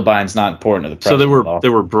sure Jill Biden's not important to the president. So they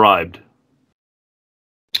were bribed.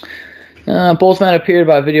 Both men appeared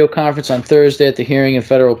by video conference on Thursday at the hearing in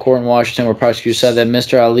federal court in Washington, where prosecutors said that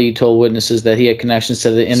Mr. Ali told witnesses that he had connections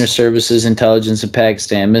to the Inter Services Intelligence in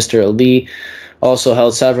Pakistan. Mr. Ali also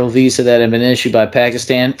held several visas that had been issued by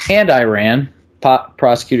Pakistan and Iran.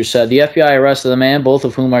 Prosecutors said the FBI arrested the man, both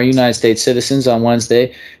of whom are United States citizens, on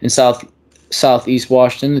Wednesday in southeast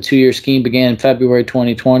Washington. The 2-year scheme began in February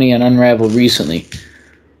 2020 and unraveled recently.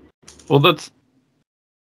 Well,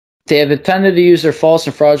 They have intended to use their false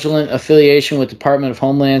and fraudulent affiliation with the Department of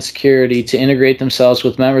Homeland Security to integrate themselves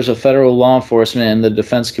with members of federal law enforcement and the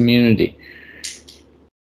defense community.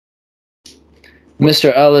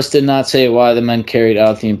 Mr. Ellis did not say why the men carried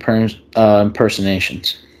out the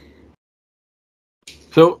impersonations.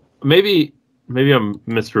 So maybe I'm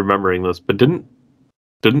misremembering this, but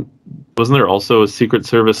wasn't there also a Secret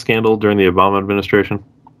Service scandal during the Obama administration?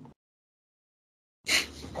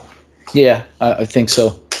 Yeah, I think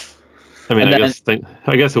so. I mean,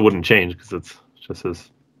 I guess it wouldn't change because it's just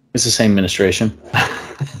as it's the same administration.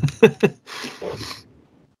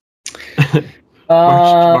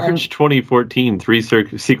 March 2014, 3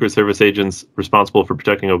 Secret Service agents responsible for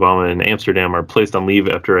protecting Obama in Amsterdam are placed on leave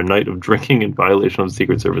after a night of drinking in violation of the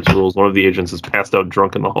Secret Service rules. One of the agents is passed out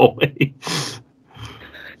drunk in the hallway.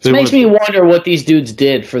 This makes me wonder what these dudes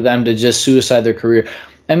did for them to just suicide their career.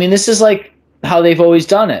 I mean, this is like how they've always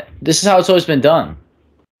done it. This is how it's always been done.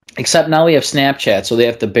 Except now we have Snapchat, so they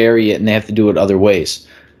have to bury it and they have to do it other ways.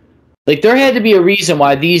 Like, there had to be a reason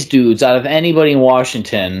why these dudes, out of anybody in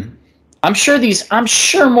Washington, I'm sure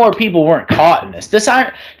more people weren't caught in this. This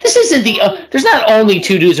isn't there's not only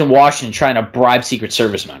 2 dudes in Washington trying to bribe Secret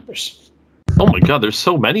Service members. Oh my God, there's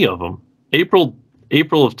so many of them. April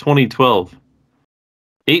of 2012.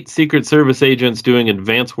 8 Secret Service agents doing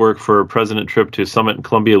advance work for a president trip to Summit in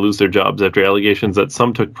Colombia lose their jobs after allegations that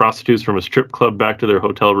some took prostitutes from a strip club back to their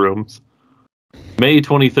hotel rooms. May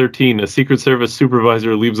 2013, a Secret Service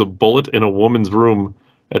supervisor leaves a bullet in a woman's room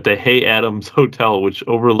at the Hay Adams Hotel, which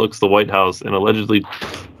overlooks the White House, and allegedly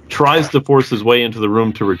tries to force his way into the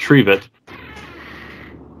room to retrieve it.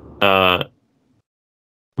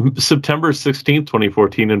 September 16th,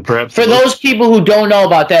 2014, and perhaps... For those people who don't know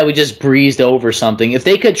about that, we just breezed over something. If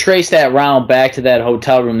they could trace that round back to that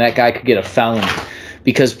hotel room, that guy could get a felony.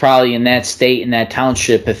 Because probably in that state, in that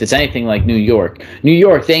township, if it's anything like New York,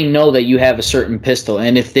 they know that you have a certain pistol.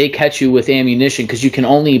 And if they catch you with ammunition, because you can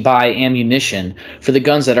only buy ammunition for the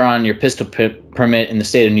guns that are on your pistol permit in the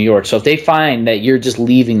state of New York. So if they find that you're just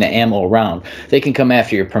leaving the ammo around, they can come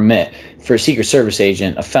after your permit. For a Secret Service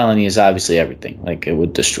agent, a felony is obviously everything. Like, it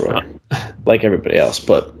would destroy, like everybody else.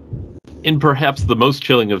 But in perhaps the most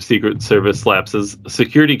chilling of Secret Service lapses, a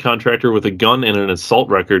security contractor with a gun and an assault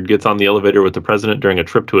record gets on the elevator with the president during a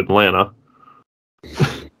trip to Atlanta.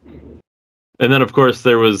 And then, of course,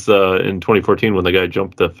 there was in 2014 when the guy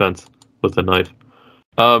jumped the fence with a knife.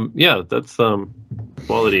 Yeah, that's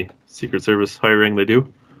quality Secret Service hiring they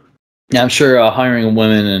do. Yeah, I'm sure hiring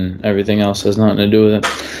women and everything else has nothing to do with it.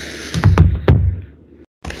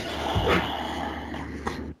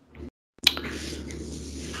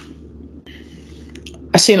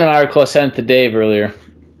 I seen an article I sent to Dave earlier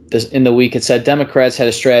in the week. It said Democrats had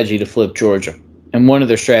a strategy to flip Georgia. And one of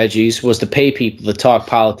their strategies was to pay people to talk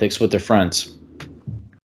politics with their friends.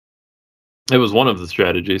 It was one of the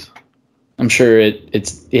strategies. I'm sure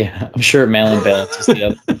I'm sure mail-in ballots is the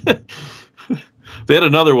other. They had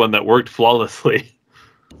another one that worked flawlessly.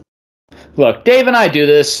 Look, Dave and I do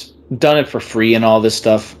this, done it for free and all this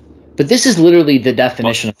stuff. But this is literally the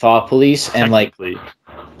definition of thought police. And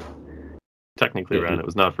Technically, Ryan, it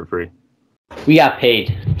was not for free. We got paid.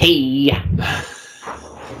 Hey,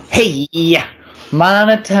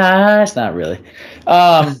 monetized. Not really.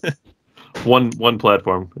 One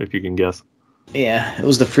platform, if you can guess. Yeah, it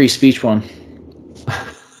was the free speech one.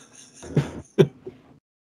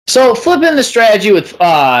 So flipping the strategy with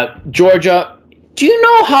Georgia. Do you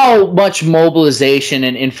know how much mobilization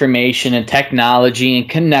and information and technology and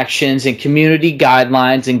connections and community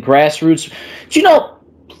guidelines and grassroots? Do you know?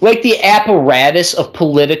 Like the apparatus of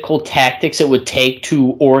political tactics it would take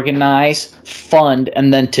to organize, fund,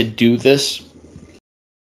 and then to do this?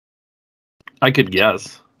 I could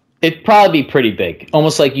guess. It'd probably be pretty big.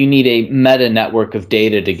 Almost like you need a meta network of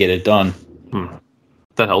data to get it done.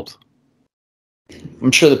 That helps.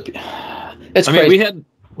 I'm sure it's crazy.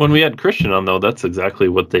 When we had Christian on, though, that's exactly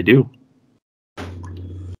what they do.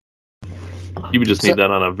 You would just need that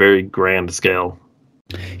on a very grand scale.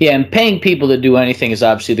 Yeah, and paying people to do anything is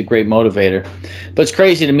obviously the great motivator. But it's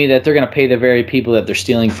crazy to me that they're going to pay the very people that they're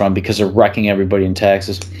stealing from because they're wrecking everybody in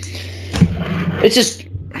taxes. It's just,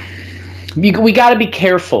 We got to be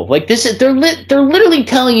careful. Like this is they're literally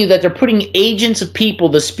telling you that they're putting agents of people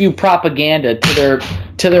to spew propaganda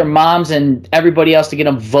to their moms and everybody else to get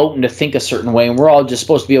them voting to think a certain way, and we're all just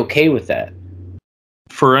supposed to be okay with that.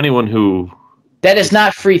 For anyone who... That is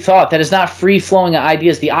not free thought. That is not free-flowing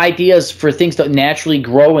ideas. The ideas for things to naturally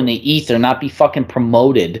grow in the ether, not be fucking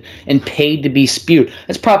promoted and paid to be spewed.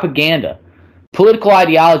 That's propaganda. Political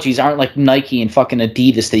ideologies aren't like Nike and fucking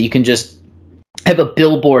Adidas that you can just have a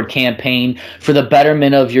billboard campaign for the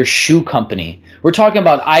betterment of your shoe company. We're talking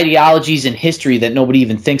about ideologies and history that nobody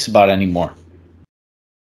even thinks about anymore.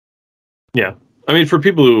 Yeah. I mean, for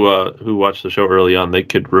people who watched the show early on, they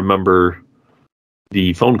could remember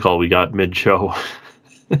the phone call we got mid-show.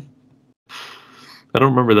 I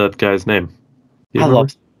don't remember that guy's name. I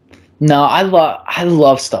love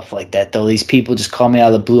stuff like that, though. These people just call me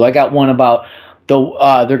out of the blue. I got one about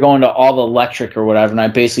they're going to All Electric or whatever, and I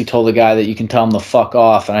basically told the guy that you can tell him to fuck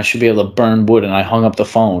off, and I should be able to burn wood, and I hung up the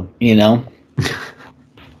phone, you know?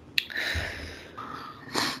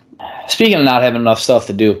 Speaking of not having enough stuff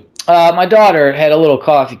to do, my daughter had a little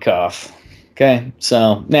coffee cough. Okay,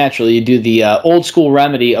 so naturally you do the old school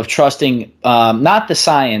remedy of trusting not the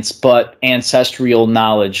science but ancestral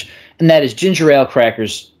knowledge, and that is ginger ale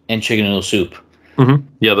crackers and chicken noodle soup. Mm-hmm.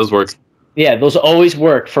 Yeah, those work. Yeah, those always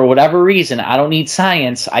work for whatever reason. I don't need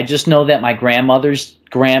science. I just know that my grandmother's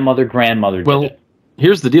grandmother did it.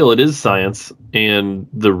 Here's the deal. It is science, and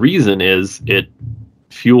the reason is it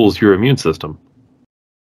fuels your immune system.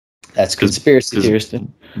 That's conspiracy theories.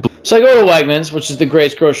 So I go to Wegmans, which is the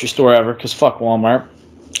greatest grocery store ever, because fuck Walmart,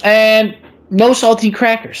 and no saltine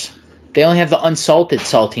crackers. They only have the unsalted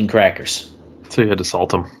saltine crackers. So you had to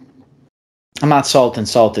salt them. I'm not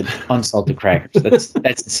unsalted crackers.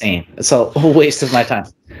 That's insane. That's a whole waste of my time.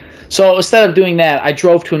 So instead of doing that, I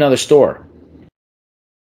drove to another store,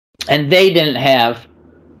 and they didn't have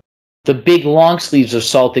the big long sleeves of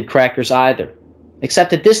salted crackers either.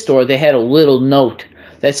 Except at this store, they had a little note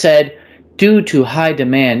that said, due to high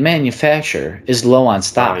demand, manufacturer is low on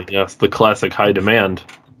stock. Yes, the classic high demand.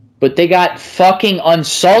 But they got fucking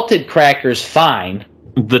unsalted crackers fine.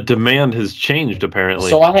 The demand has changed,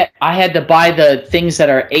 apparently. So I had to buy the things that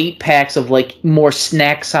are 8 packs of like more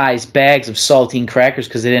snack-sized bags of saltine crackers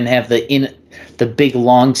because they didn't have the big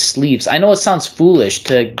long sleeves. I know it sounds foolish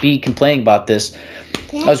to be complaining about this.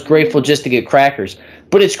 I was grateful just to get crackers.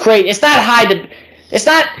 But it's great. It's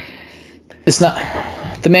not...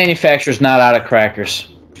 The manufacturer's not out of crackers.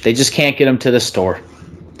 They just can't get them to the store.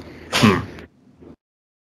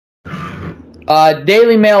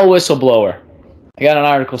 Daily Mail whistleblower. I got an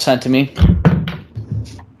article sent to me.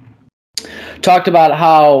 Talked about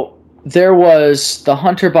how there was the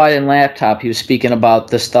Hunter Biden laptop. He was speaking about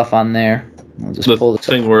the stuff on there. I'll just pull this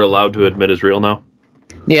thing we're allowed to admit is real now?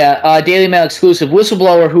 Yeah, Daily Mail exclusive.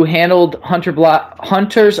 Whistleblower who handled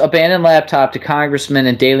Hunter's abandoned laptop to Congressman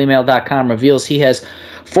and DailyMail.com reveals he has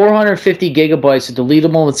 450 gigabytes of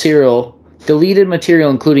deleted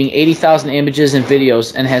material, including 80,000 images and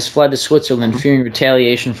videos, and has fled to Switzerland fearing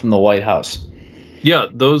retaliation from the White House. Yeah,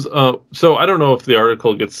 those. So I don't know if the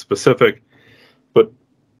article gets specific, but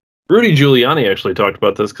Rudy Giuliani actually talked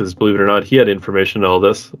about this because, believe it or not, he had information on all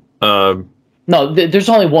this. No, there's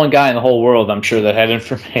only one guy in the whole world, I'm sure, that had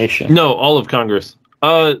information. No, all of Congress.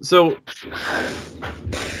 So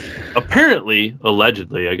apparently,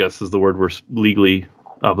 allegedly, I guess is the word we're legally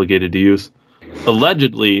obligated to use.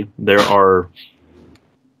 Allegedly, there are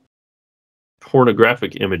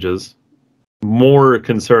pornographic images, more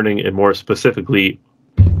concerning and more specifically,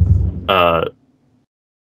 I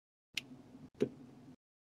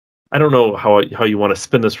don't know how you want to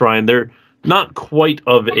spin this, Ryan. They're not quite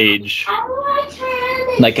of age.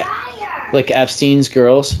 Like Epstein's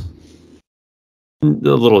girls? A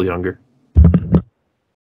little younger.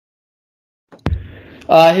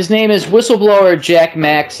 His name is whistleblower Jack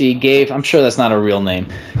Maxey. I'm sure that's not a real name,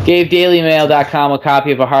 gave DailyMail.com a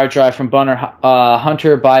copy of a hard drive from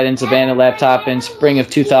Hunter Biden's abandoned laptop in spring of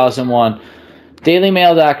 2001.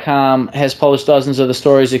 DailyMail.com has published dozens of the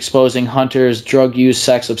stories exposing Hunter's drug use,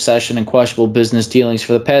 sex obsession, and questionable business dealings.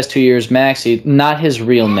 For the past 2 years, Maxey, not his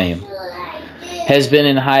real name, has been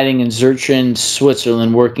in hiding in Zurich,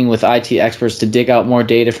 Switzerland, working with IT experts to dig out more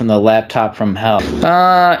data from the laptop from hell.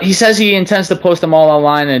 He says he intends to post them all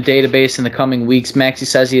online in a database in the coming weeks. Maxey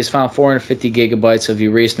says he has found 450 gigabytes of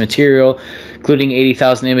erased material, including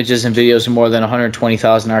 80,000 images and videos and more than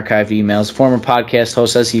 120,000 archive emails. Former podcast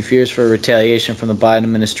host says he fears for retaliation from the Biden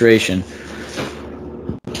administration.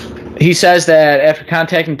 He says that after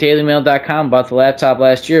contacting DailyMail.com about the laptop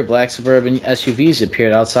last year, black suburban SUVs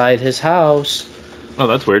appeared outside his house. Oh,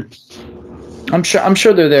 that's weird. I'm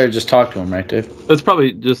sure they're there. Just talk to him, right, Dave? That's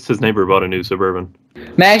probably just his neighbor bought a new Suburban.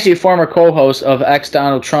 Maxey, former co-host of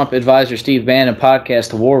ex-Donald Trump advisor Steve Bannon podcast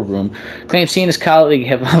The War Room, claims he and his colleague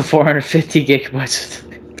have 450 gigabytes.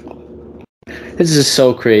 This is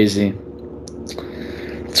so crazy.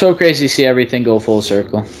 So crazy to see everything go full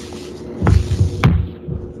circle.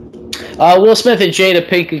 Will Smith and Jada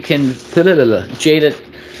Pinkett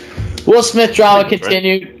Will Smith drama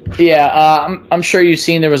continued. Right? Yeah, I'm sure you've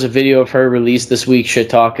seen there was a video of her released this week shit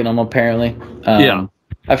talking him apparently. Yeah.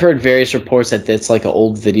 I've heard various reports that it's like an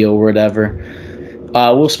old video or whatever.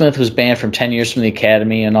 Will Smith was banned from 10 years from the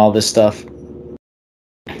Academy and all this stuff.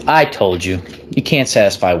 I told you. You can't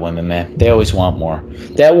satisfy women, man. They always want more.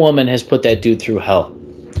 That woman has put that dude through hell.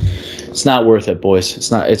 It's not worth it,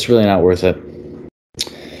 boys. It's really not worth it.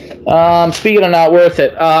 Speaking of not worth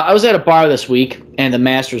it, I was at a bar this week and the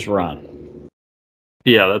Masters were on.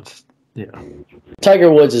 Yeah.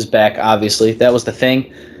 Tiger Woods is back, obviously. That was the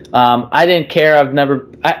thing. I didn't care.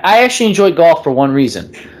 I actually enjoyed golf for one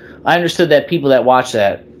reason. I understood that people that watch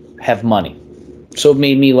that have money. So it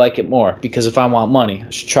made me like it more, because if I want money, I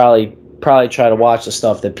should probably try to watch the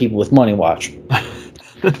stuff that people with money watch.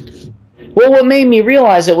 Well, what made me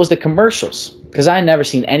realize it was the commercials, because I never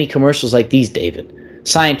seen any commercials like these, David.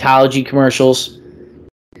 Scientology commercials.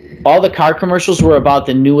 All the car commercials were about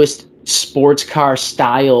the newest sports car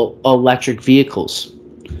style electric vehicles.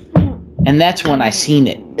 And that's when I seen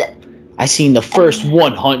it. I seen the first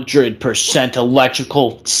 100%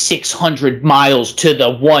 electrical 600 miles to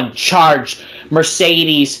the one charged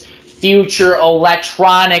Mercedes future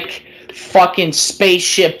electronic fucking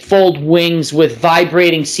spaceship fold wings with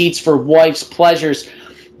vibrating seats for wife's pleasures.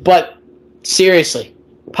 But seriously,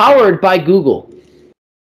 powered by Google.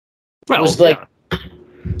 Well, it was like,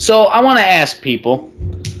 so I want to ask people,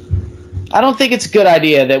 I don't think it's a good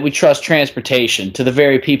idea that we trust transportation to the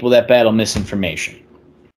very people that battle misinformation.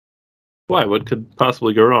 Why? What could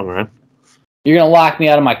possibly go wrong, Ryan? You're going to lock me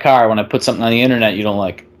out of my car when I put something on the internet you don't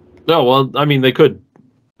like. No, well, I mean, they could.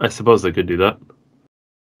 I suppose they could do that.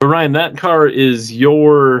 But Ryan, that car is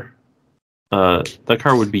your... that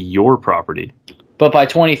car would be your property. But by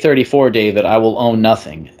 2034, David, I will own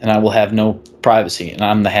nothing, and I will have no privacy, and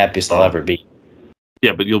I'm the happiest I'll ever be.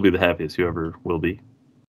 Yeah, but you'll be the happiest you ever will be.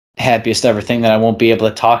 Happiest ever thing that I won't be able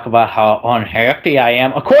to talk about how unhappy I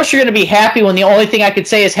am. Of course you're going to be happy when the only thing I could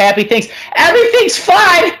say is happy things. Everything's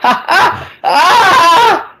fine!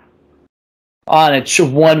 On a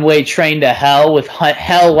one-way train to hell with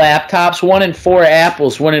hell laptops. 1 in 4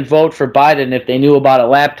 Apples wouldn't vote for Biden if they knew about a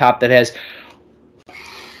laptop that has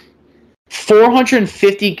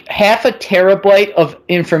 450, half a terabyte of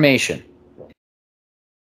information.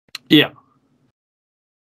 Yeah.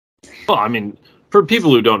 Well, I mean, for people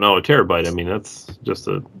who don't know a terabyte, I mean, that's just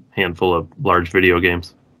a handful of large video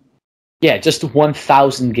games. Yeah, just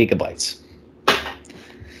 1,000 gigabytes.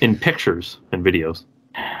 In pictures and videos.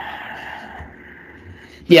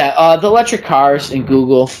 Yeah, the electric cars in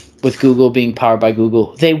Google, with Google being powered by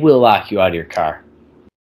Google, they will lock you out of your car.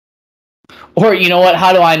 Or, you know what,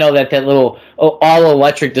 how do I know that little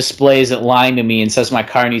all-electric display isn't lying to me and says my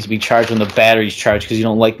car needs to be charged when the battery's charged because you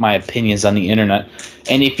don't like my opinions on the internet?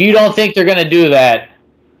 And if you don't think they're going to do that...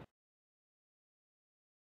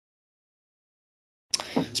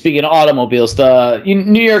 Speaking of automobiles, the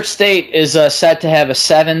New York State is set to have a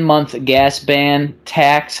 7-month gas ban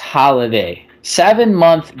tax holiday.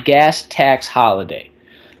 7-month gas tax holiday.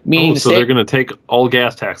 Meaning so they're going to take all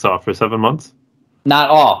gas tax off for 7 months?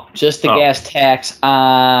 Not all. Just the gas tax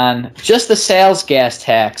on... Just the sales gas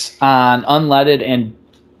tax on unleaded and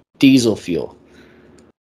diesel fuel.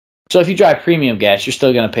 So if you drive premium gas, you're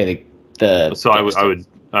still going to pay the So I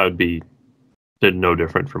would be no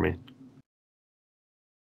different for me.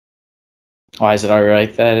 Why is it all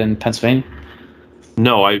right that in Pennsylvania?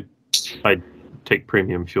 No, I take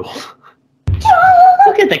premium fuel.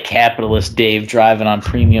 Look at the capitalist Dave driving on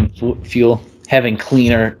premium fuel, having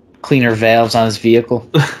cleaner valves on his vehicle.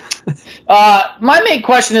 My main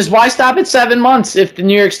question is, why stop at 7 months if the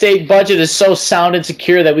New York State budget is so sound and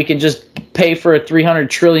secure that we can just pay for a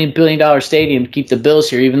 $300 billion stadium to keep the bills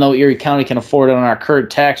here, even though Erie County can afford it on our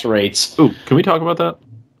current tax rates? Ooh, can we talk about that?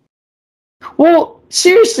 Well,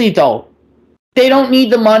 seriously, though. They don't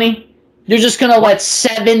need the money. They're just going to let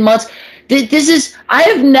 7 months... I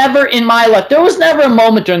have never in my life, there was never a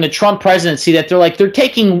moment during the Trump presidency that they're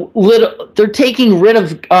taking rid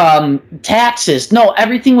of taxes. No,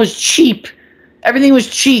 everything was cheap. Everything was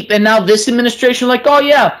cheap. And now this administration, like, oh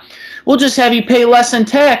yeah, we'll just have you pay less in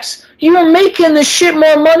tax. You're making this shit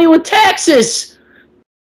more money with taxes.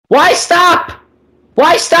 Why stop?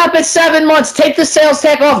 Why stop at 7 months? Take the sales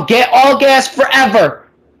tax off. Get all gas forever.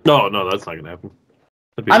 No, that's not going to happen.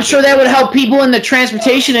 I'm sure that would help people in the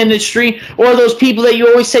transportation industry, or those people that you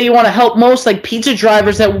always say you want to help most, like pizza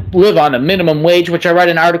drivers that live on a minimum wage, which I read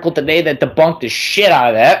an article today that debunked the shit out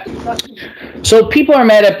of that. So people are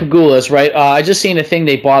mad at Pagulas, right? I just seen a thing,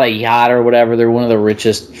 they bought a yacht or whatever. They're one of the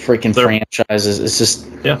richest freaking franchises. It's just...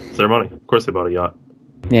 Yeah, it's their money. Of course they bought a yacht.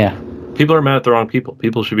 Yeah. People are mad at the wrong people.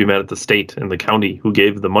 People should be mad at the state and the county who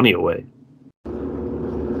gave the money away.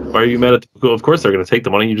 Why are you mad at the... Of course they're going to take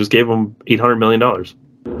the money. You just gave them $800 million.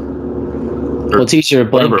 Well, it's easier to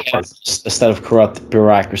blame capitalists instead of corrupt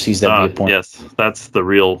bureaucracies that be appointed. Yes, that's the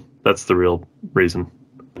real reason.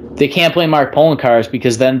 They can't blame Mark Poloncarz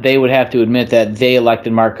because then they would have to admit that they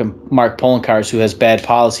elected Mark Poloncarz, who has bad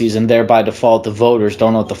policies, and thereby default the voters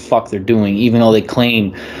don't know what the fuck they're doing, even though they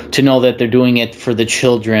claim to know that they're doing it for the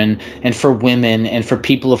children and for women and for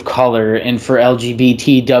people of color and for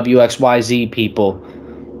LGBT, WXYZ people.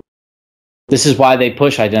 This is why they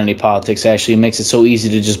push identity politics, actually. It makes it so easy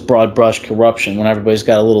to just broad brush corruption when everybody's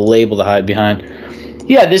got a little label to hide behind.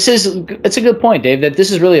 Yeah, it's a good point, Dave, that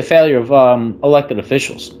this is really a failure of elected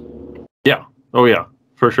officials. Yeah. Oh, yeah,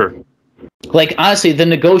 for sure. Like, honestly, the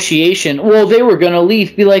negotiation, well, they were going to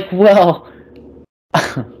leave, be like, well...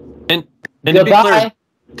 and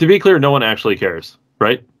to be clear, no one actually cares,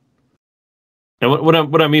 right? And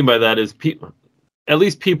what I mean by that is, at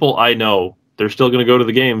least people I know, they're still going to go to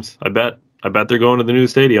the games, I bet. I bet they're going to the new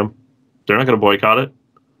stadium. They're not going to boycott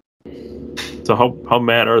it. So how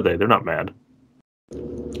mad are they? They're not mad.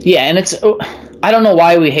 Yeah, and I don't know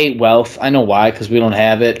why we hate wealth. I know why, because we don't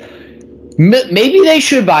have it. Maybe they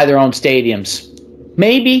should buy their own stadiums.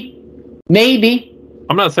 Maybe.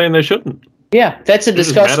 I'm not saying they shouldn't. Yeah, that's a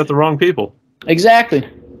discussion. They're just mad at the wrong people. Exactly.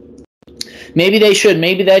 Maybe they should.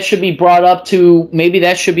 Maybe that should be brought up to. Maybe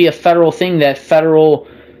that should be a federal thing. That federal.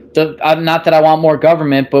 Not that I want more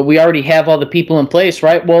government, but we already have all the people in place,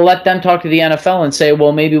 right? Well, let them talk to the NFL and say,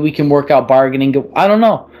 well, maybe we can work out bargaining. I don't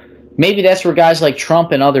know. Maybe that's where guys like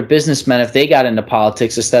Trump and other businessmen, if they got into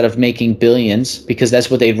politics instead of making billions, because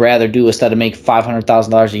that's what they'd rather do instead of make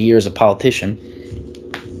 $500,000 a year as a politician.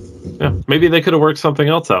 Yeah, maybe they could have worked something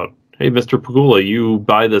else out. Hey, Mr. Pagula, you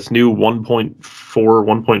buy this new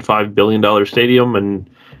 $1.5 billion stadium in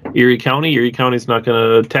Erie County. Erie County's not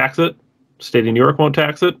going to tax it. State of New York won't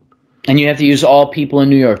tax it. And you have to use all people in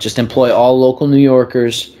New York. Just employ all local New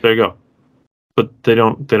Yorkers. There you go. But they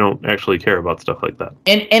don't actually care about stuff like that.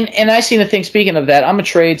 And I seen the thing, speaking of that, I'm a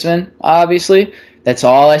tradesman, obviously. That's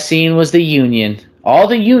all I seen was the union. All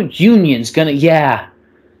the unions gonna, yeah.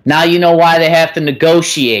 Now you know why they have to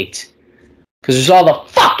negotiate. Because there's all the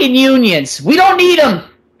fucking unions. We don't need them.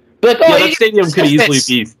 But yeah, that stadium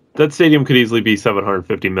could easily be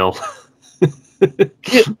 $750 million.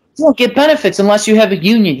 You don't get benefits unless you have a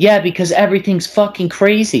union. Yeah, because everything's fucking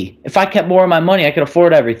crazy. If I kept more of my money, I could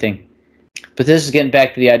afford everything. But this is getting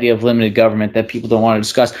back to the idea of limited government that people don't want to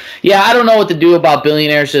discuss. Yeah, I don't know what to do about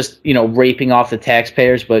billionaires just, raping off the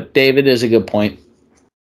taxpayers, but David is a good point.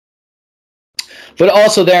 But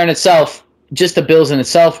also there in itself, just the bills in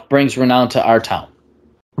itself brings renown to our town.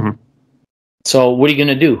 Mm-hmm. So what are you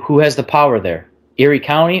going to do? Who has the power there? Erie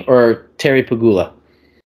County or Terry Pagula?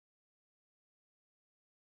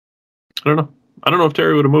 I don't know. I don't know if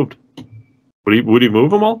Terry would have moved. Would he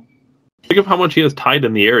move them all? Think of how much he has tied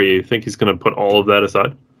in the area. You think he's going to put all of that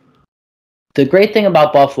aside? The great thing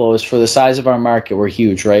about Buffalo is for the size of our market, we're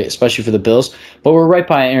huge, right? Especially for the Bills. But we're right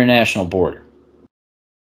by an international border.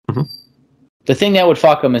 Mm-hmm. The thing that would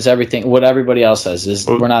fuck them is everything. What everybody else says is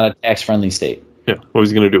we're not a tax-friendly state. Yeah. What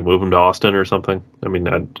was he going to do? Move him to Austin or something? I mean,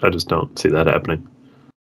 I just don't see that happening.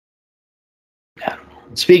 Yeah.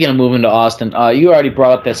 Speaking of moving to Austin, you already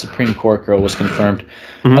brought up that Supreme Court girl was confirmed.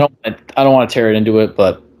 Mm-hmm. I don't want to tear it into it,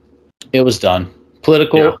 but it was done.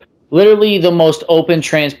 Literally the most open,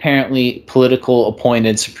 transparently political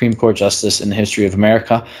appointed Supreme Court justice in the history of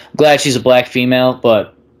America. I'm glad she's a black female,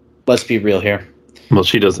 but let's be real here. Well,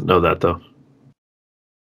 she doesn't know that, though.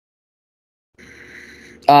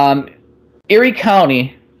 Erie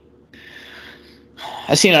County,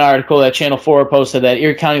 I seen an article that Channel 4 posted that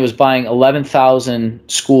Erie County was buying 11,000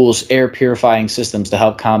 schools' air purifying systems to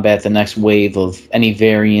help combat the next wave of any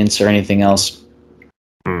variants or anything else.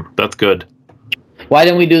 That's good. Why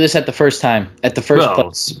didn't we do this at the first time? At the first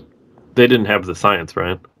place? They didn't have the science,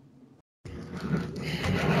 Ryan.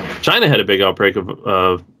 China had a big outbreak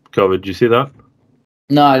of COVID. Did you see that?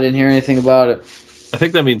 No, I didn't hear anything about it. I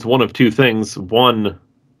think that means one of two things. One,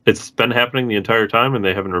 it's been happening the entire time, and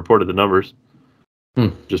they haven't reported the numbers.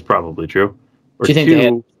 Which is probably true. Or do you think they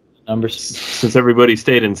had numbers? Since everybody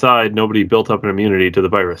stayed inside, nobody built up an immunity to the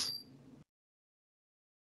virus.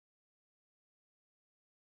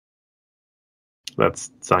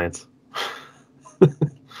 That's science.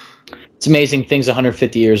 It's amazing things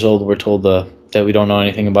 150 years old we're told that we don't know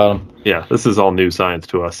anything about them. Yeah, this is all new science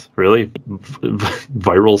to us. Really?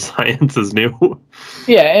 Viral science is new?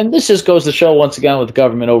 Yeah, and this just goes to show, once again, with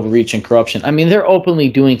government overreach and corruption. I mean, they're openly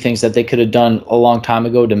doing things that they could have done a long time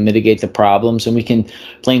ago to mitigate the problems, and we can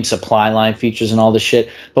blame supply line features and all this shit.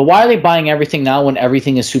 But why are they buying everything now when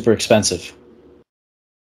everything is super expensive?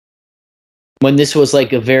 When this was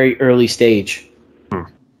like a very early stage.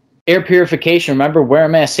 Air purification, remember, wear a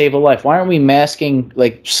mask, save a life. Why aren't we masking,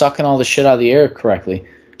 like, sucking all the shit out of the air correctly?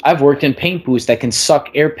 I've worked in paint booths that can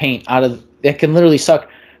suck air paint out of, that can literally suck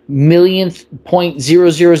millionth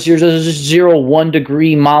 0.00001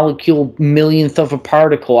 degree molecule millionth of a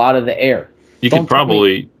particle out of the air. You could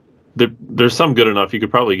probably, there's some good enough, you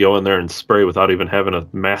could probably go in there and spray without even having a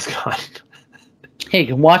mask on. Hey, you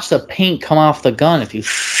can watch the paint come off the gun if you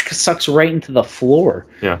sucks right into the floor.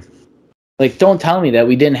 Yeah. Like, don't tell me that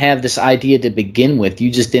we didn't have this idea to begin with. You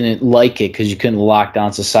just didn't like it because you couldn't lock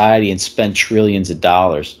down society and spend trillions of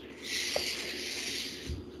dollars.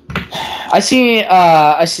 Sorry,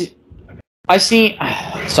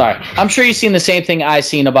 I'm sure you've seen the same thing I've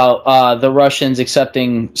seen about the Russians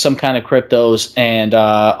accepting some kind of cryptos and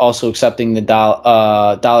also accepting the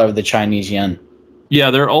dollar of the Chinese yen. Yeah,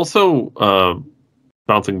 they're also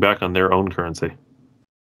bouncing back on their own currency.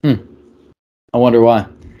 I wonder why.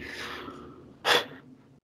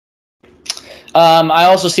 I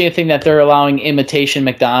also see a thing that they're allowing imitation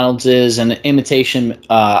McDonald's and imitation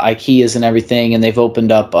IKEAs and everything, and they've opened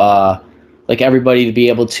up like everybody to be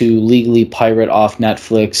able to legally pirate off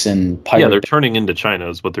Netflix and pirate. Yeah, they're turning into China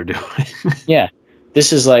is what they're doing. Yeah,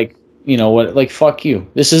 this is like, you know what? Like, fuck you.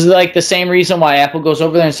 This is like the same reason why Apple goes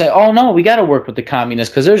over there and say, "Oh no, we got to work with the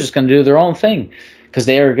communists because they're just going to do their own thing because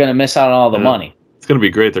they are going to miss out on all the money." It's going to be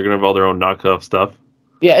great. They're going to have all their own knockoff stuff.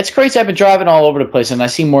 Yeah, it's crazy. I've been driving all over the place, and I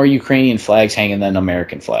see more Ukrainian flags hanging than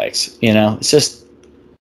American flags. You know, it's just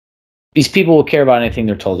these people will care about anything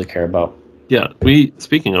they're told to care about. Yeah, we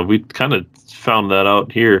kind of found that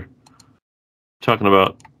out here. Talking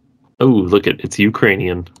about, oh, look it's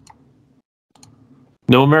Ukrainian.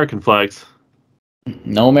 No American flags.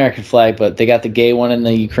 No American flag, but they got the gay one and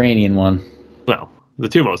the Ukrainian one. Well, the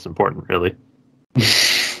two most important, really.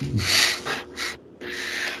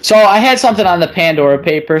 So I had something on the Pandora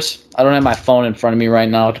Papers. I don't have my phone in front of me right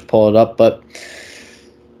now to pull it up, but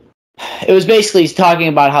it was basically talking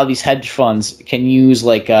about how these hedge funds can use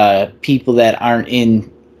like people that aren't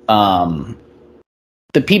in the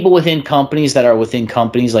people within companies that are within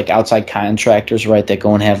companies, like outside contractors, right, that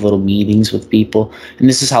go and have little meetings with people. And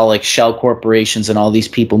this is how like shell corporations and all these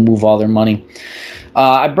people move all their money.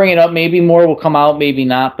 I bring it up. Maybe more will come out, maybe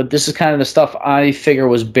not. But this is kind of the stuff I figure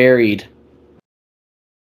was buried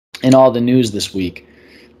in all the news this week.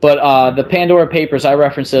 But the Pandora Papers, I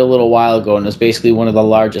referenced it a little while ago, and it's basically one of the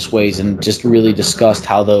largest ways, and just really discussed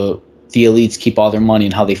how the elites keep all their money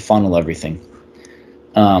and how they funnel everything.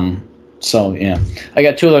 So, yeah. I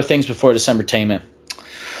got two other things before Decembertainment.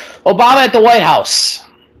 Obama at the White House.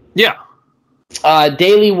 Yeah.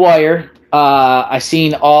 Daily Wire. I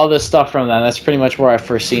seen all the stuff from them. That's pretty much where I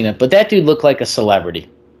first seen it. But that dude looked like a celebrity.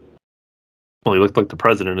 Well, he looked like the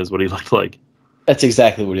president is what he looked like. That's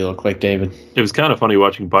exactly what he looked like, David. It was kind of funny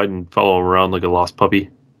watching Biden follow him around like a lost puppy.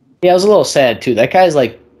 Yeah, it was a little sad, too. That guy's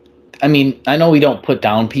like, I mean, I know we don't put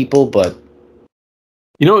down people, but...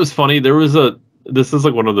 You know what was funny? This is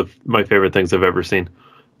like one of my favorite things I've ever seen.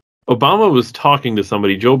 Obama was talking to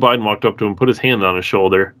somebody. Joe Biden walked up to him, put his hand on his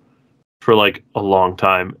shoulder for like a long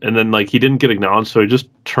time. And then like he didn't get acknowledged, so he just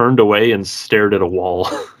turned away and stared at a wall.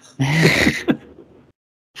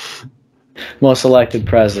 Most elected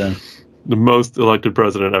president. The most elected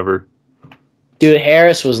president ever. Dude,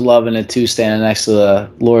 Harris was loving it too, standing next to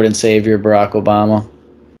the Lord and Savior Barack Obama.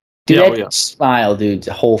 Dude, that smile, dude,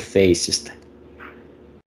 the whole face just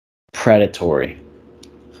predatory.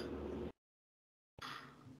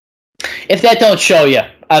 If that don't show you,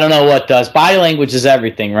 I don't know what does. Body language is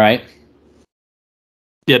everything, right?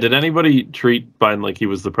 Yeah, did anybody treat Biden like he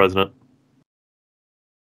was the president?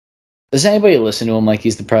 Does anybody listen to him like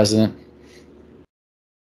he's the president?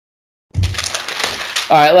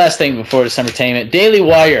 All right, last thing before Decembertainment. Daily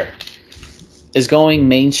Wire is going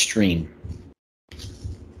mainstream.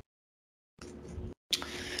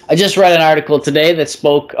 I just read an article today that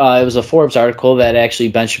spoke, it was a Forbes article that actually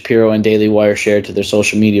Ben Shapiro and Daily Wire shared to their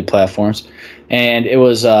social media platforms. And it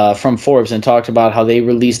was from Forbes and talked about how they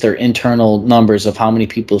released their internal numbers of how many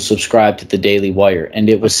people subscribed to the Daily Wire. And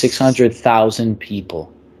it was 600,000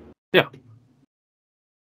 people. Yeah.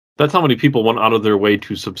 That's how many people went out of their way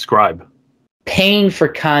to subscribe. Paying for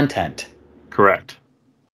content. Correct.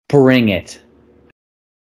 Bring it.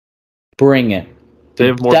 Bring it. They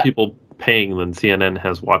have more people paying than CNN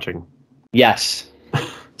has watching. Yes.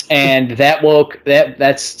 And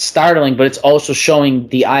that's startling, but it's also showing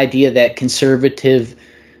the idea that conservative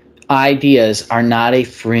ideas are not a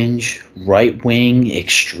fringe, right-wing,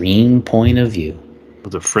 extreme point of view.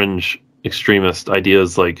 The fringe extremist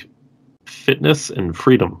ideas like fitness and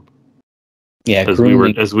freedom. Yeah, as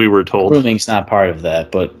we were told. Grooming's not part of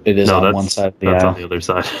that, but it is on one side of the aisle. That's on the other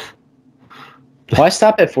side. Why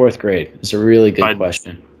stop at 4th grade? It's a really good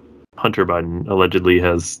question. Hunter Biden allegedly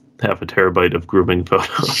has half a terabyte of grooming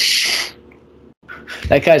photos.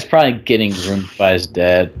 That guy's probably getting groomed by his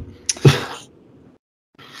dad.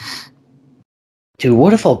 Dude,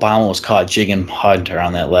 what if Obama was caught jigging Hunter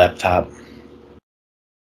on that laptop?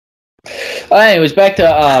 Anyways, back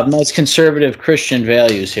to most conservative Christian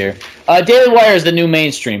values here. Daily Wire is the new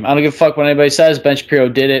mainstream. I don't give a fuck what anybody says. Ben Shapiro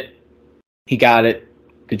did it. He got it.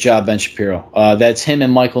 Good job, Ben Shapiro. That's him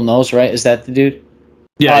and Michael Knowles, right? Is that the dude?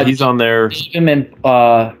 Yeah, he's on there. Him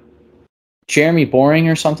and Jeremy Boring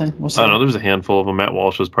or something? What's that? I don't know. There's a handful of them. Matt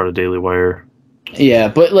Walsh was part of Daily Wire. Yeah,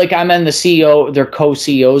 but like I meant the CEO, they're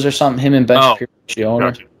co-CEOs or something. Him and Ben Shapiro.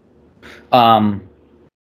 Gotcha. I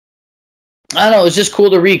don't know. It's just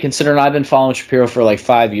cool to read, considering I've been following Shapiro for like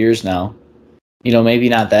 5 years now. You know, maybe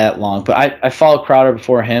not that long, but I followed Crowder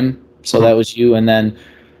before him, so that was you, and then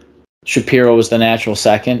Shapiro was the natural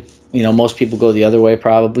second. You know, most people go the other way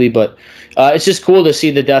probably, but it's just cool to see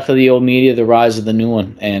the death of the old media, the rise of the new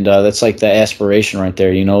one, and that's like the aspiration right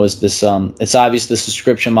there. You know, is this? It's obvious the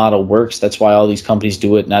subscription model works. That's why all these companies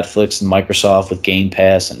do it. Netflix and Microsoft with Game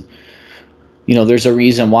Pass, and you know, there's a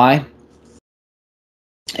reason why.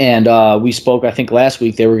 And we spoke, I think last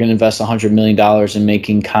week, they were going to invest $100 million in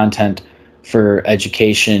making content for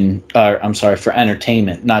education, for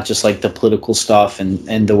entertainment, not just like the political stuff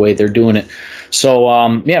and the way they're doing it. So,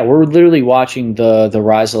 yeah, we're literally watching the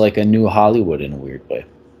rise of like a new Hollywood in a weird way.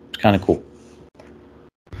 It's kind of cool.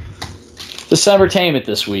 The Summertainment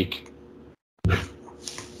this week.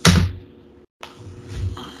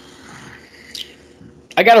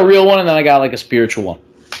 I got a real one and then I got like a spiritual one.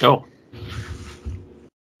 Oh.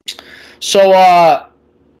 So,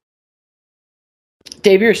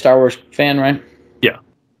 Dave, you're a Star Wars fan, right? Yeah.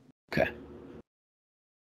 Okay.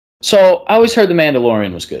 So, I always heard The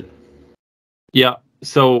Mandalorian was good. Yeah.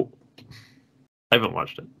 So, I haven't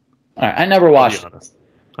watched it. All right. I never watched it.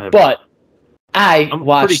 But I'm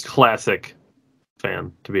a pretty classic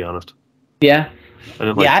fan, to be honest. Yeah? I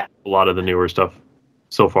didn't like a lot of the newer stuff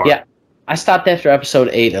so far. Yeah. I stopped after episode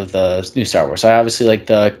 8 of the new Star Wars. I obviously like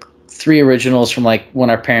the 3 originals from like when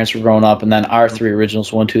our parents were growing up, and then our 3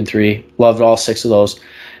 originals, 1, 2, and 3. Loved all 6 of those.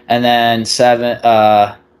 And then 7,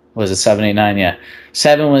 was it 7, 8, 9? Yeah.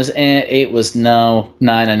 7 was 8 was no.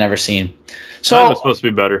 9 I never seen. So 9 was supposed to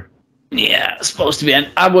be better. Yeah, it's supposed to be.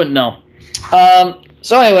 I wouldn't know.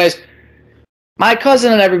 So anyways, my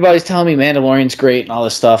cousin and everybody's telling me Mandalorian's great and all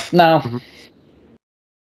this stuff. No.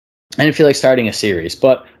 I didn't feel like starting a series,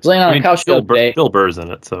 but I was laying on the couch the other day. Bill Burr's in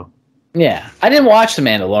it, so. Yeah. I didn't watch The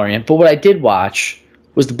Mandalorian, but what I did watch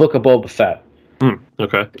was the Book of Boba Fett.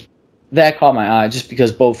 Okay. That caught my eye just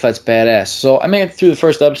because Boba Fett's badass. So I made it through the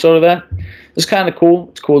first episode of that. It's kind of cool.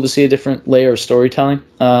 It's cool to see a different layer of storytelling.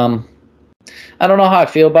 I don't know how I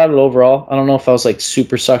feel about it overall. I don't know if I was like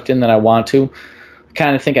super sucked in that I want to. I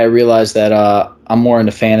kind of think I realized that I'm more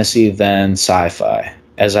into fantasy than sci-fi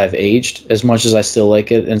as I've aged, as much as I still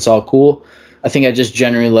like it and it's all cool. I think I just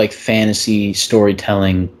generally like fantasy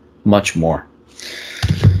storytelling much more.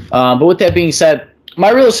 But with that being said,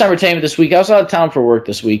 my real entertainment this week, I was out of town for work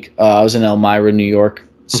this week. I was in Elmira, New York.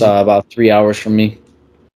 It's about 3 hours from me.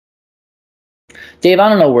 Dave, I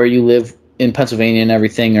don't know where you live in Pennsylvania and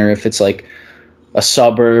everything, or if it's like a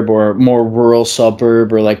suburb or more rural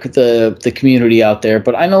suburb or like the community out there.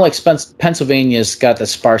 But I know like Pennsylvania's got the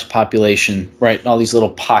sparse population, right? And all these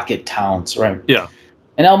little pocket towns, right? Yeah.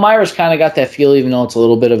 And Elmira's kind of got that feel, even though it's a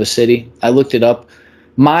little bit of a city. I looked it up.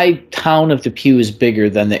 My town of Depew is bigger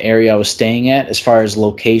than the area I was staying at as far as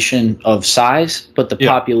location of size, but the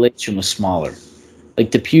population was smaller.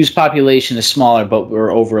 Like Depew's population is smaller, but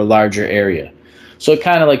we're over a larger area. So it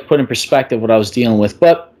kind of like put in perspective what I was dealing with.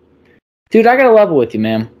 But, dude, I got to level with you,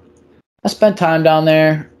 man. I spent time down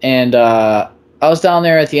there, and I was down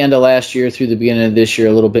there at the end of last year through the beginning of this year,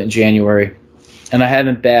 a little bit in January. And I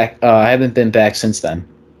haven't been back since then.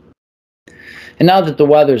 And now that the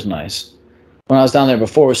weather's nice. When I was down there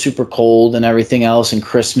before, it was super cold and everything else, and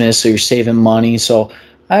Christmas, so you're saving money. So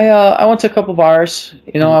I went to a couple bars.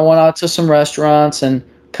 You know, I went out to some restaurants and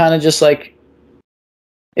kind of just like,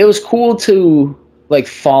 it was cool to like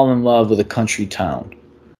fall in love with a country town.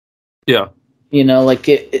 Yeah. You know, like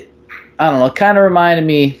it I don't know, it kind of reminded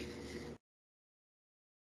me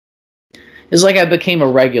it's like I became a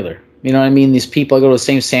regular. You know what I mean? These people, I go to the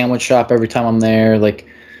same sandwich shop every time I'm there. Like,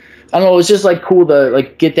 I don't know, it's just like cool to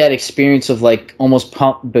like get that experience of like almost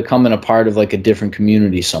becoming a part of like a different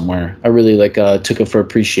community somewhere. I really like took it for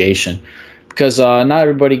appreciation, because not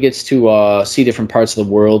everybody gets to see different parts of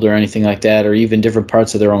the world or anything like that, or even different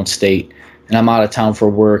parts of their own state. And I'm out of town for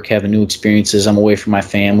work, having new experiences. I'm away from my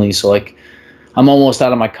family, so like I'm almost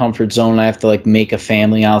out of my comfort zone. I have to like make a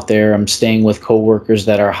family out there. I'm staying with coworkers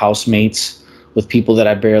that are housemates with people that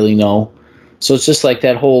I barely know. So it's just like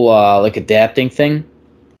that whole like adapting thing.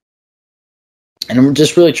 And I'm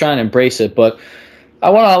just really trying to embrace it. But I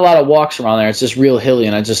went on a lot of walks around there. It's just real hilly,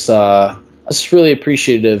 and I just really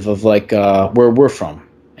appreciative of like where we're from,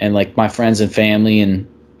 and like my friends and family, and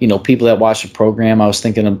you know, people that watch the program. I was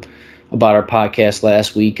thinking about our podcast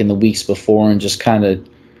last week and the weeks before, and just kind of,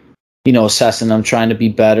 you know, assessing them, trying to be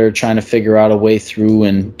better, trying to figure out a way through,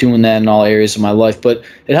 and doing that in all areas of my life. But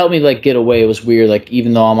it helped me like get away. It was weird. Like,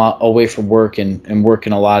 even though I'm away from work and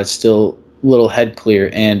working a lot, it's still a little head clear.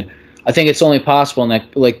 And I think it's only possible in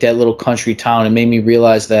that, like, that little country town. It made me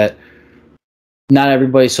realize that not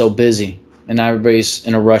everybody's so busy, and not everybody's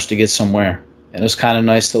in a rush to get somewhere. And it was kind of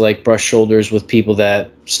nice to like brush shoulders with people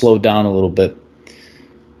that slowed down a little bit.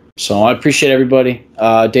 So I appreciate everybody.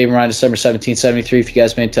 Dave and Ryan, December 1773. If you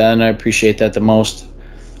guys made it to end, I appreciate that the most.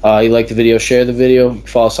 You like the video, share the video.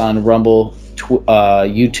 Follow us on Rumble,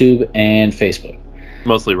 YouTube, and Facebook.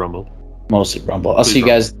 Mostly Rumble. I'll see you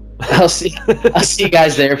guys. I'll see you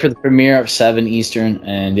guys there for the premiere of 7 Eastern.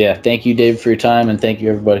 And yeah, thank you, Dave, for your time, and thank you,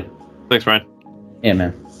 everybody. Thanks, Ryan. Yeah,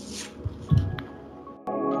 man.